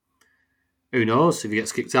early. Who knows? If he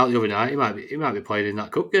gets kicked out the other night, he might be playing in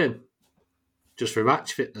that cup game just for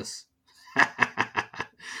match fitness.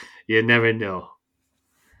 You never know.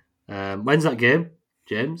 When's that game,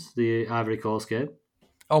 James? The Ivory Coast game?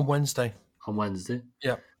 On Wednesday. On Wednesday?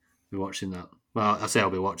 Yeah. Be watching that. Well, I say I'll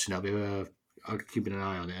be watching it. I'll be keeping an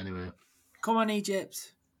eye on it anyway. Come on,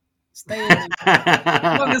 Egypt. Stay in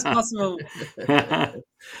as long as possible.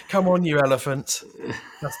 Come on, you elephant.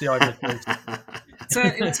 That's the Ivory Coast.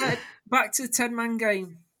 Back to the 10-man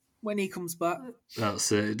game when he comes back.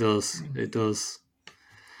 That's it. It does.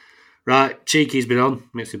 Right, Cheeky's been on.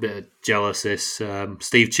 Makes me a bit of jealous. This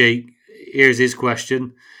Steve Cheek. Here's his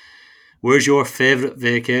question: where's your favourite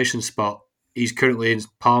vacation spot? He's currently in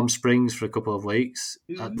Palm Springs for a couple of weeks.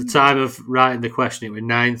 At the time of writing the question, it was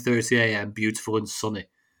 9:30 a.m. Beautiful and sunny.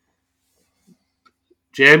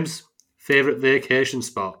 James, favourite vacation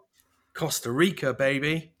spot? Costa Rica,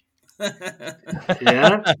 baby.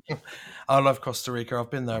 Yeah? I love Costa Rica.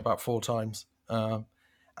 I've been there about 4 times. And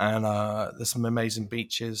there's some amazing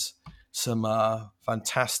beaches, some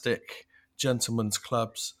fantastic gentlemen's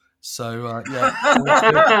clubs. So, yeah.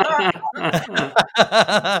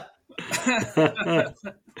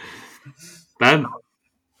 Ben?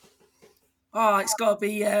 Oh, it's got to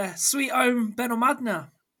be Sweet Home Benalmádena.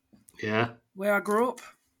 Yeah. Where I grew up.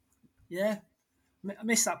 Yeah. I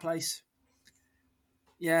miss that place.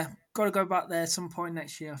 Yeah. Got to go back there some point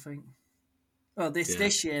next year, I think. Well,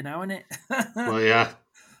 this year now, isn't it? Well, yeah.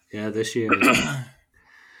 Yeah, this year.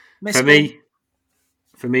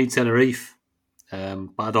 For me, Tenerife. But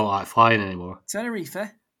I don't like flying anymore. Tenerife, eh?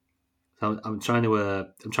 So I'm trying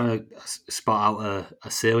to spot out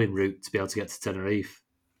a sailing route to be able to get to Tenerife.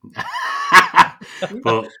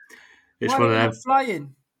 But it's one of them.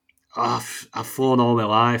 Flying? I've flown all my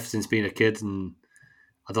life since being a kid, and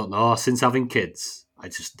I don't know, since having kids,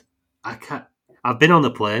 I can't. I've been on a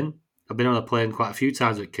plane quite a few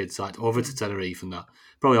times with kids, like over to Tenerife and that.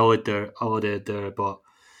 Probably holidayed there about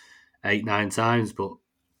 8-9 times, but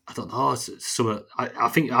I don't know. It's some. I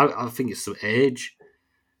think it's some age.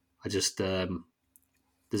 I just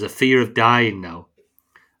there's a fear of dying now.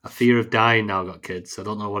 I've got kids. I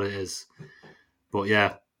don't know what it is, but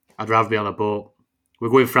yeah, I'd rather be on a boat. We're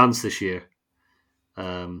going to France this year,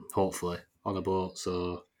 hopefully on a boat.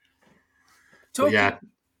 So, yeah,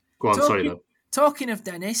 go on. Sorry, man. Talking of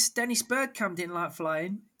Dennis Bergkamp didn't like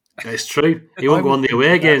flying. It's true. He won't go on the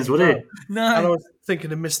away games, would he? And I No. was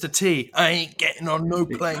thinking of Mr. T. I ain't getting on no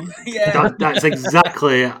plane. Yeah. That's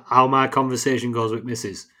exactly how my conversation goes with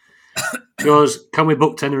Mrs. She goes, "Can we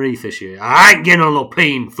book Tenerife this year?" "I ain't getting on no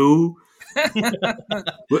plane, fool.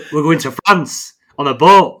 We're going to France on a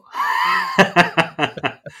boat."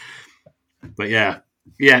 But yeah,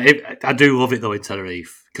 I do love it though in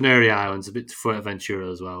Tenerife. Canary Islands, a bit Fuerteventura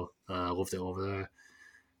as well. I loved it over there.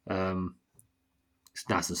 It's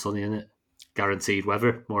nice and sunny, isn't it? Guaranteed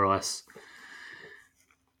weather, more or less.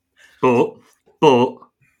 But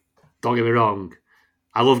don't get me wrong,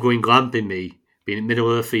 I love going glamping. Being in the middle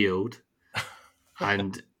of the field,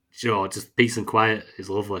 and just peace and quiet is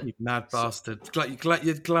lovely. You mad bastard.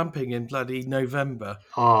 You're glamping in bloody November.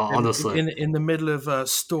 Oh, honestly. In the middle of a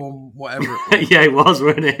storm, whatever it was. Yeah, it was,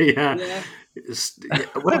 wasn't it? Yeah.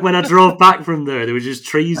 When I drove back from there were just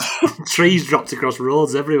trees dropped across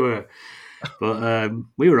roads everywhere. But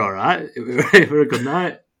we were all right. We were a good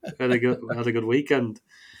night. We had a good weekend.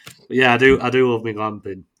 But yeah, I do love me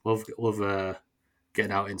glamping. Love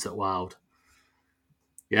getting out into the wild.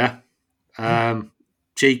 Yeah.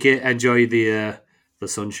 Cheeky, enjoy the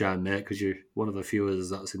sunshine, mate, because you're one of the few of us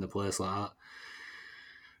that's in the place like that.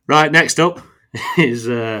 Right, next up is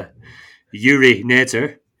Yuri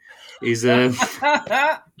Nater. He's been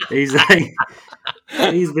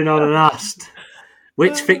on and asked,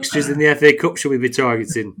 which fixtures in the FA Cup should we be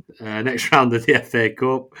targeting next round of the FA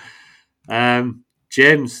Cup?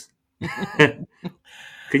 James, can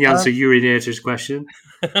you answer Yuri Nater's question?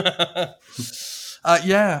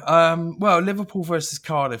 Well, Liverpool versus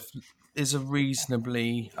Cardiff is a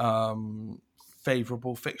reasonably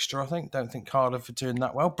favourable fixture, I think. Don't think Cardiff are doing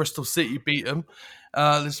that well. Bristol City beat them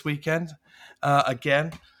this weekend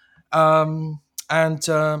again. And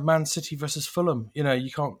Man City versus Fulham.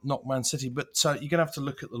 You can't knock Man City, but you're going to have to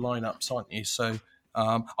look at the lineups, aren't you? So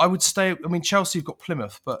I would stay. I mean, Chelsea have got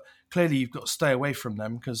Plymouth, but clearly you've got to stay away from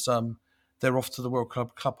them because they're off to the World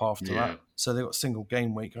Club Cup after that. So they've got a single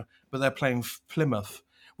game week, but they're playing Plymouth,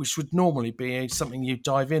 which would normally be something you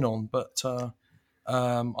dive in on. But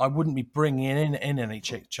I wouldn't be bringing in any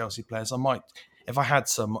Chelsea players. I might, if I had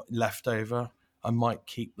some left over, I might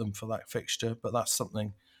keep them for that fixture. But that's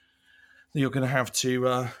something that you're going to have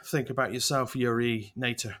to think about yourself, Yuri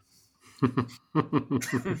Nater.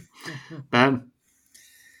 Ben?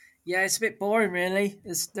 Yeah, it's a bit boring, really.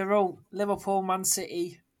 They're all Liverpool, Man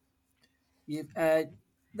City.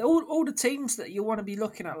 All the teams that you want to be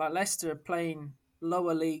looking at, like Leicester, are playing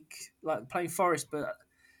lower league, like playing Forest, but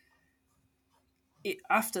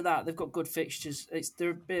after that they've got good fixtures.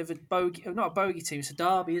 They're a bit of a bogey, not a bogey team. It's a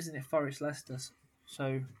derby, isn't it? Forest Leicester,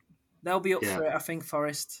 so they'll be up for it. I think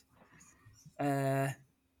Forest.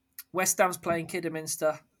 West Ham's playing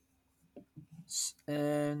Kidderminster.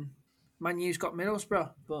 Man U's got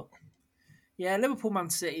Middlesbrough, but yeah, Liverpool, Man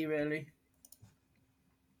City, really.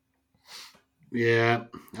 Yeah,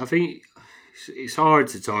 I think it's hard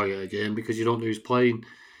to target again because you don't know who's playing.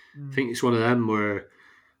 I think it's one of them where,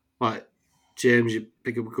 like, James, you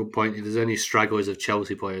pick up a good point. If there's any stragglers of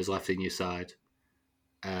Chelsea players left in your side,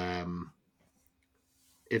 if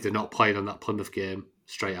they're not playing on that Plymouth game,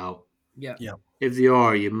 straight out. Yeah. If they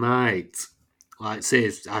are, you might, like, say,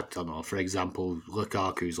 I don't know, for example,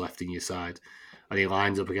 Lukaku's left in your side and he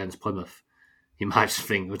lines up against Plymouth. You might just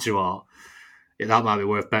think, what do you want? That might be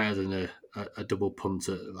worth better than a double punt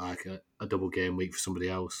at like a double game week for somebody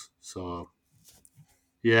else. So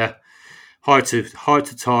yeah, hard to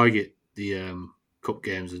target the cup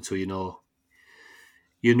games until you know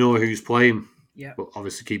who's playing. Yeah, but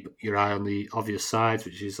obviously keep your eye on the obvious sides,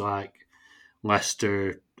 which is like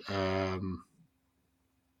Leicester,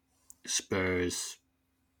 Spurs,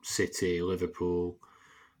 City, Liverpool,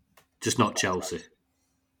 just not Chelsea,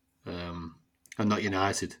 and not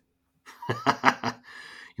United.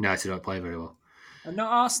 United don't play very well. And not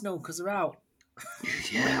Arsenal because they're out.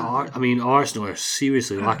 Yeah, I mean Arsenal are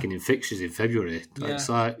seriously lacking in fixtures in February. Yeah. It's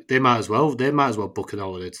like they might as well book an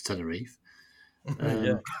holiday to Tenerife.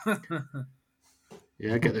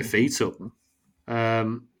 Yeah, get their feet up.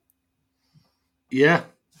 Yeah,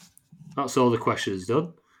 that's all the questions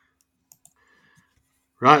done.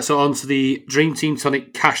 Right, so on to the Dream Team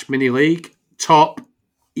Tonic Cash Mini League. Top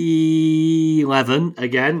 11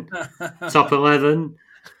 again. Top 11.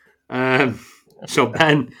 So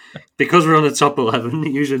Ben, because we're on the top 11,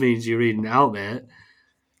 it usually means you're reading it out, mate.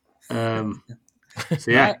 So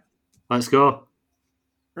yeah, right. Let's go.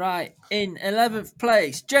 Right, in 11th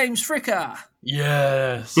place, James Fricker.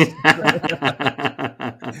 Yes. In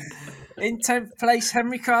 10th place,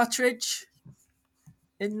 Henry Cartridge.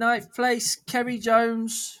 In 9th place, Kerry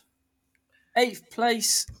Jones. 8th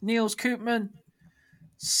place, Niels Koopman.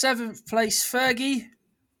 7th place, Fergie.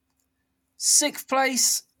 6th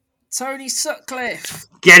place, Tony Sutcliffe.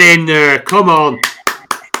 Get in there. Come on.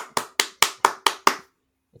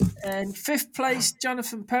 And 5th place,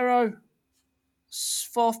 Jonathan Perrow.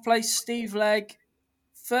 4th place, Steve Legg.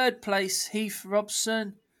 3rd place, Heath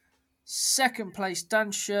Robson. 2nd place,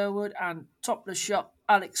 Dan Sherwood. And top of the shop,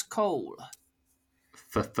 Alex Cole.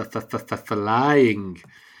 Flying.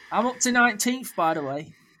 I'm up to 19th, by the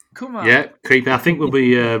way. Come on. Yeah, creepy. I think we'll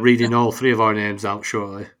be reading all 3 of our names out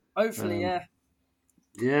shortly. Hopefully, yeah.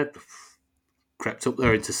 Yeah, crept up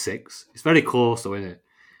there into 6. It's very close, though, isn't it?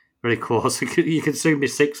 Very close. You can soon be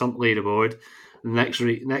 6 on the leaderboard. And next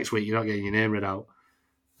week, you're not getting your name read out.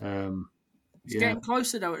 It's getting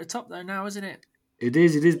closer, though, at the top, though, now, isn't it? It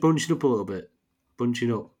is bunching up a little bit.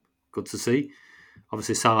 Bunching up. Good to see.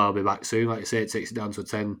 Obviously, Salah will be back soon. Like I say, it takes it down to a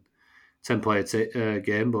 10-player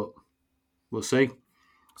game, but we'll see.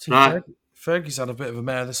 Right. Fergie's had a bit of a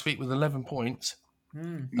mare this week with 11 points.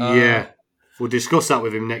 Yeah. We'll discuss that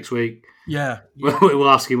with him next week. Yeah. We'll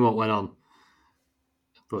ask him what went on.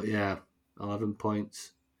 But yeah, 11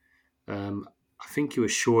 points. I think he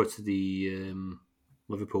was short of the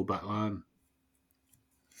Liverpool back line.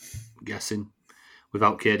 I'm guessing.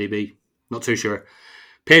 Without KDB. Not too sure.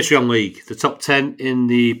 Patreon League. The top 10 in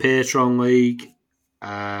the Patreon League.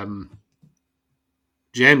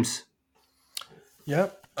 James.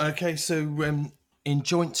 Yep. Okay, so in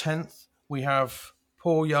joint 10th, we have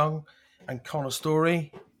Paul Young and Connor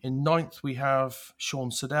Story. In 9th, we have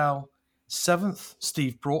Sean Siddell. 7th,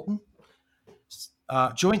 Steve Broughton.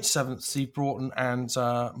 Joint 7th, Steve Broughton and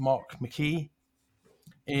Mark McKee.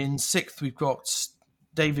 In 6th, we've got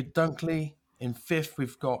David Dunkley. In 5th,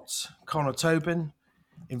 we've got Connor Tobin.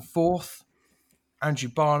 In 4th, Andrew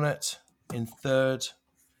Barnett. In 3rd,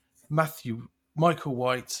 Michael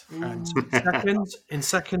White. And in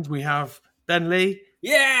second, we have Ben Lee.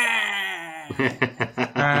 Yeah!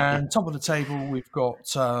 And top of the table, we've got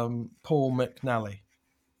Paul McNally.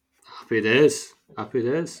 Happy days. Happy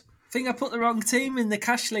days. I think I put the wrong team in the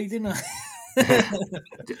cash league, didn't I?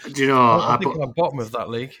 Do you know? I think I'm bottom of that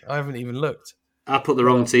league. I haven't even looked. I put the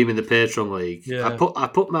wrong team in the Patreon League. Yeah. I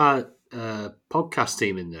put my podcast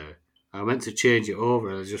team in there. I meant to change it over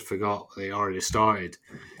and I just forgot they already started.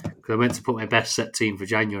 Because I meant to put my best set team for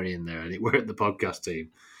January in there and it weren't the podcast team.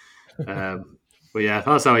 But yeah,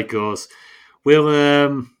 that's how it goes. We'll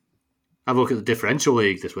have a look at the differential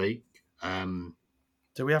league this week.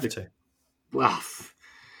 Do we have to? Well,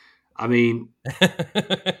 I mean,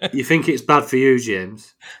 you think it's bad for you,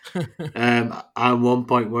 James. I'm 1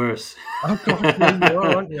 point worse. Oh, God, yeah, you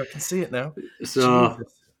are, aren't you? I can see it now. So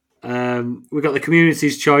we got the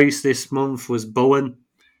community's choice this month was Bowen.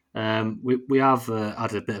 We have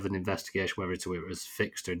had a bit of an investigation whether it was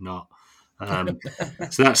fixed or not.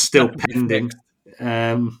 So that's still pending.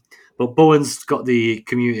 But Bowen's got the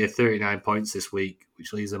community of 39 points this week,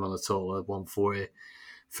 which leaves them on a total of 140.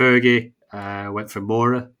 Fergie went for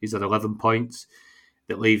Mora. He's at 11 points.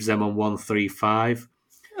 That leaves them on 135.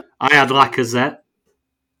 I had Lacazette.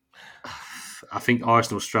 I think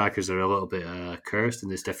Arsenal strikers are a little bit cursed in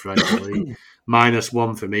this differential league.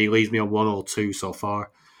 -1 for me. Leaves me on 102 so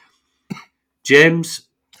far. James,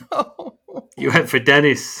 you went for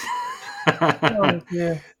Dennis. Oh,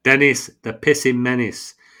 yeah. Dennis, the pissing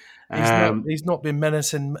menace. He's not been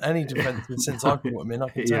menacing any defence since I brought him in.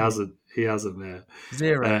 He hasn't, mate.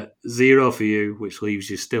 0. 0 for you, which leaves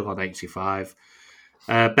you still on 85.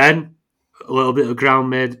 Ben, a little bit of ground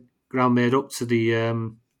made up to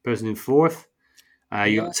the person in 4th.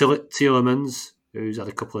 You got Tielemans, who's had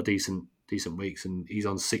a couple of decent weeks, and he's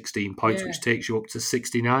on 16 points, which takes you up to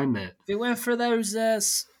 69, mate. If it went for those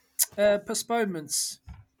postponements,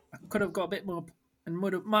 I could have got a bit more and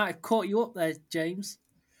might have caught you up there, James.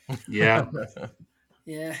 Yeah.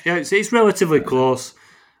 Yeah. Yeah, it's relatively close.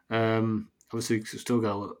 Obviously, we've still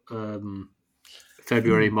got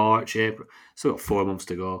February, March, April. Still got 4 months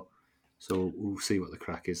to go. So we'll see what the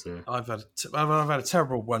crack is there. I've had a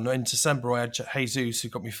terrible one. In December, I had Jesus, who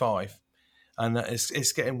got me 5. And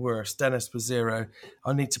it's getting worse. Dennis was 0.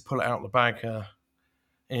 I need to pull it out of the bag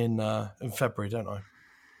in February, don't I?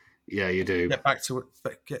 Yeah, you do. Get back to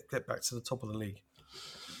the top of the league.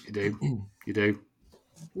 You do. You do.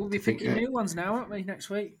 We'll be picking new ones now, aren't we,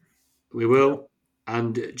 next week? We will.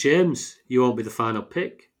 And James, you won't be the final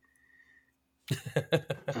pick.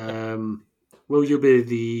 Will you be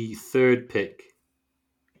the 3rd pick?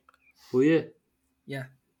 Will you? Yeah.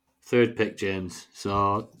 3rd pick, James.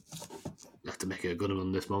 So you have to make it a good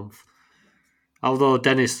one this month. Although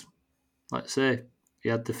Dennis, like I say, he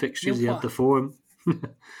had the fixtures, he had the form.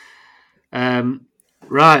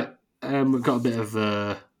 Right. We've got a bit of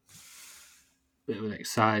bit of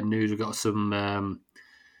exciting news. We've got some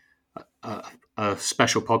a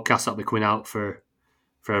special podcast that'll be coming out for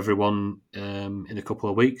everyone in a couple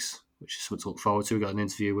of weeks, which is something to look forward to. We've got an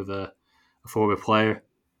interview with a former player.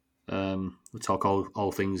 We'll talk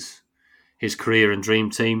all things his career and dream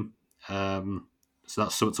team. So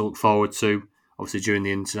that's something to look forward to, obviously during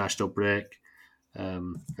the international break,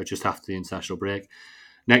 or just after the international break.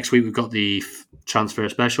 Next week, we've got the transfer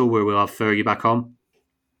special where we'll have Fergie back on.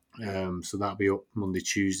 So that'll be up Monday,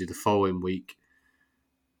 Tuesday, the following week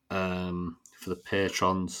for the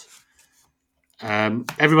patrons.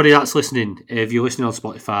 Everybody that's listening, if you're listening on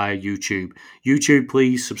Spotify, YouTube,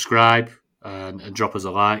 please subscribe and drop us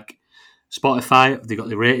a like. Spotify, they've got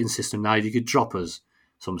the rating system now. If you could drop us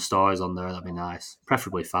some stars on there, that'd be nice.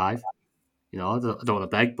 Preferably 5. I don't want to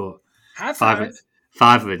beg, but High 5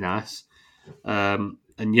 five. would be nice. And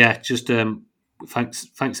yeah, just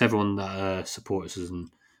thanks everyone that supports us and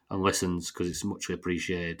listens, because it's muchly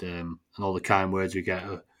appreciated. And all the kind words we get,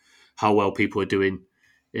 how well people are doing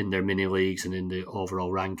in their mini leagues and in the overall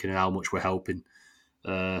ranking, and how much we're helping.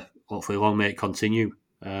 Hopefully, long may it continue.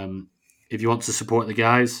 If you want to support the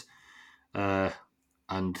guys, and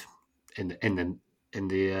in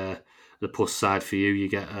the plus side for you, you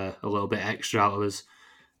get a little bit extra out of us.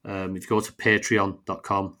 If you go to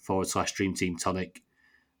patreon.com/DreamTeamTonic,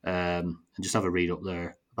 and just have a read up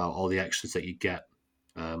there about all the extras that you get,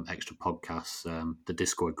 extra podcasts, the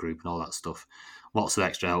Discord group and all that stuff. Lots of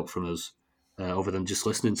extra help from us, other than just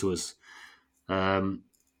listening to us.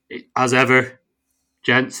 As ever,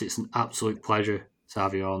 gents, it's an absolute pleasure to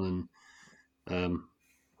have you on, and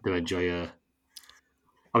do enjoy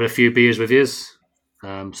having a few beers with you.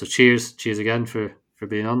 So cheers again for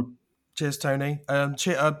being on. Cheers, Tony.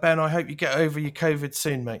 Ben, I hope you get over your COVID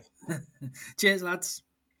soon, mate. Cheers, lads.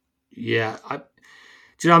 Yeah, do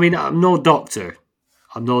you know what I mean? I'm no doctor,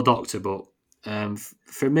 but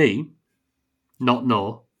for me,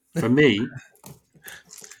 for me,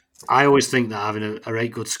 I always think that having a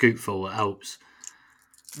right good scoopful helps.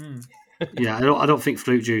 Yeah, I don't think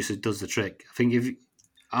fruit juice does the trick. I think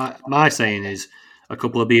my saying is a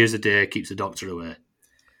couple of beers a day keeps the doctor away.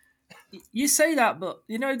 You say that, but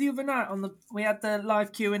the other night we had the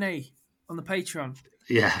live Q&A on the Patreon.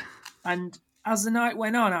 Yeah. And as the night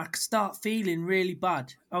went on, I could start feeling really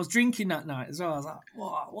bad. I was drinking that night as well. I was like,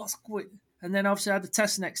 "What? What's good?" And then obviously I had the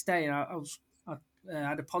test the next day, and I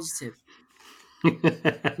had a positive.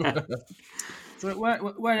 So it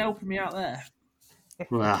weren't helping me out there.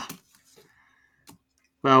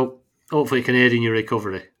 Well, hopefully it can aid in your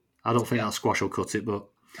recovery. I don't think that squash will cut it, but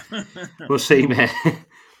we'll see, mate.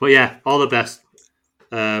 But yeah, all the best.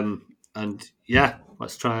 And yeah,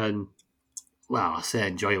 let's try and, I say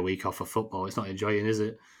enjoy a week off of football. It's not enjoying, is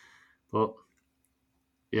it? But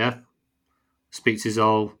yeah, speak to you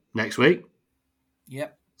all next week.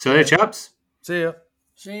 Yep. So, chaps. See ya.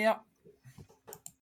 See ya.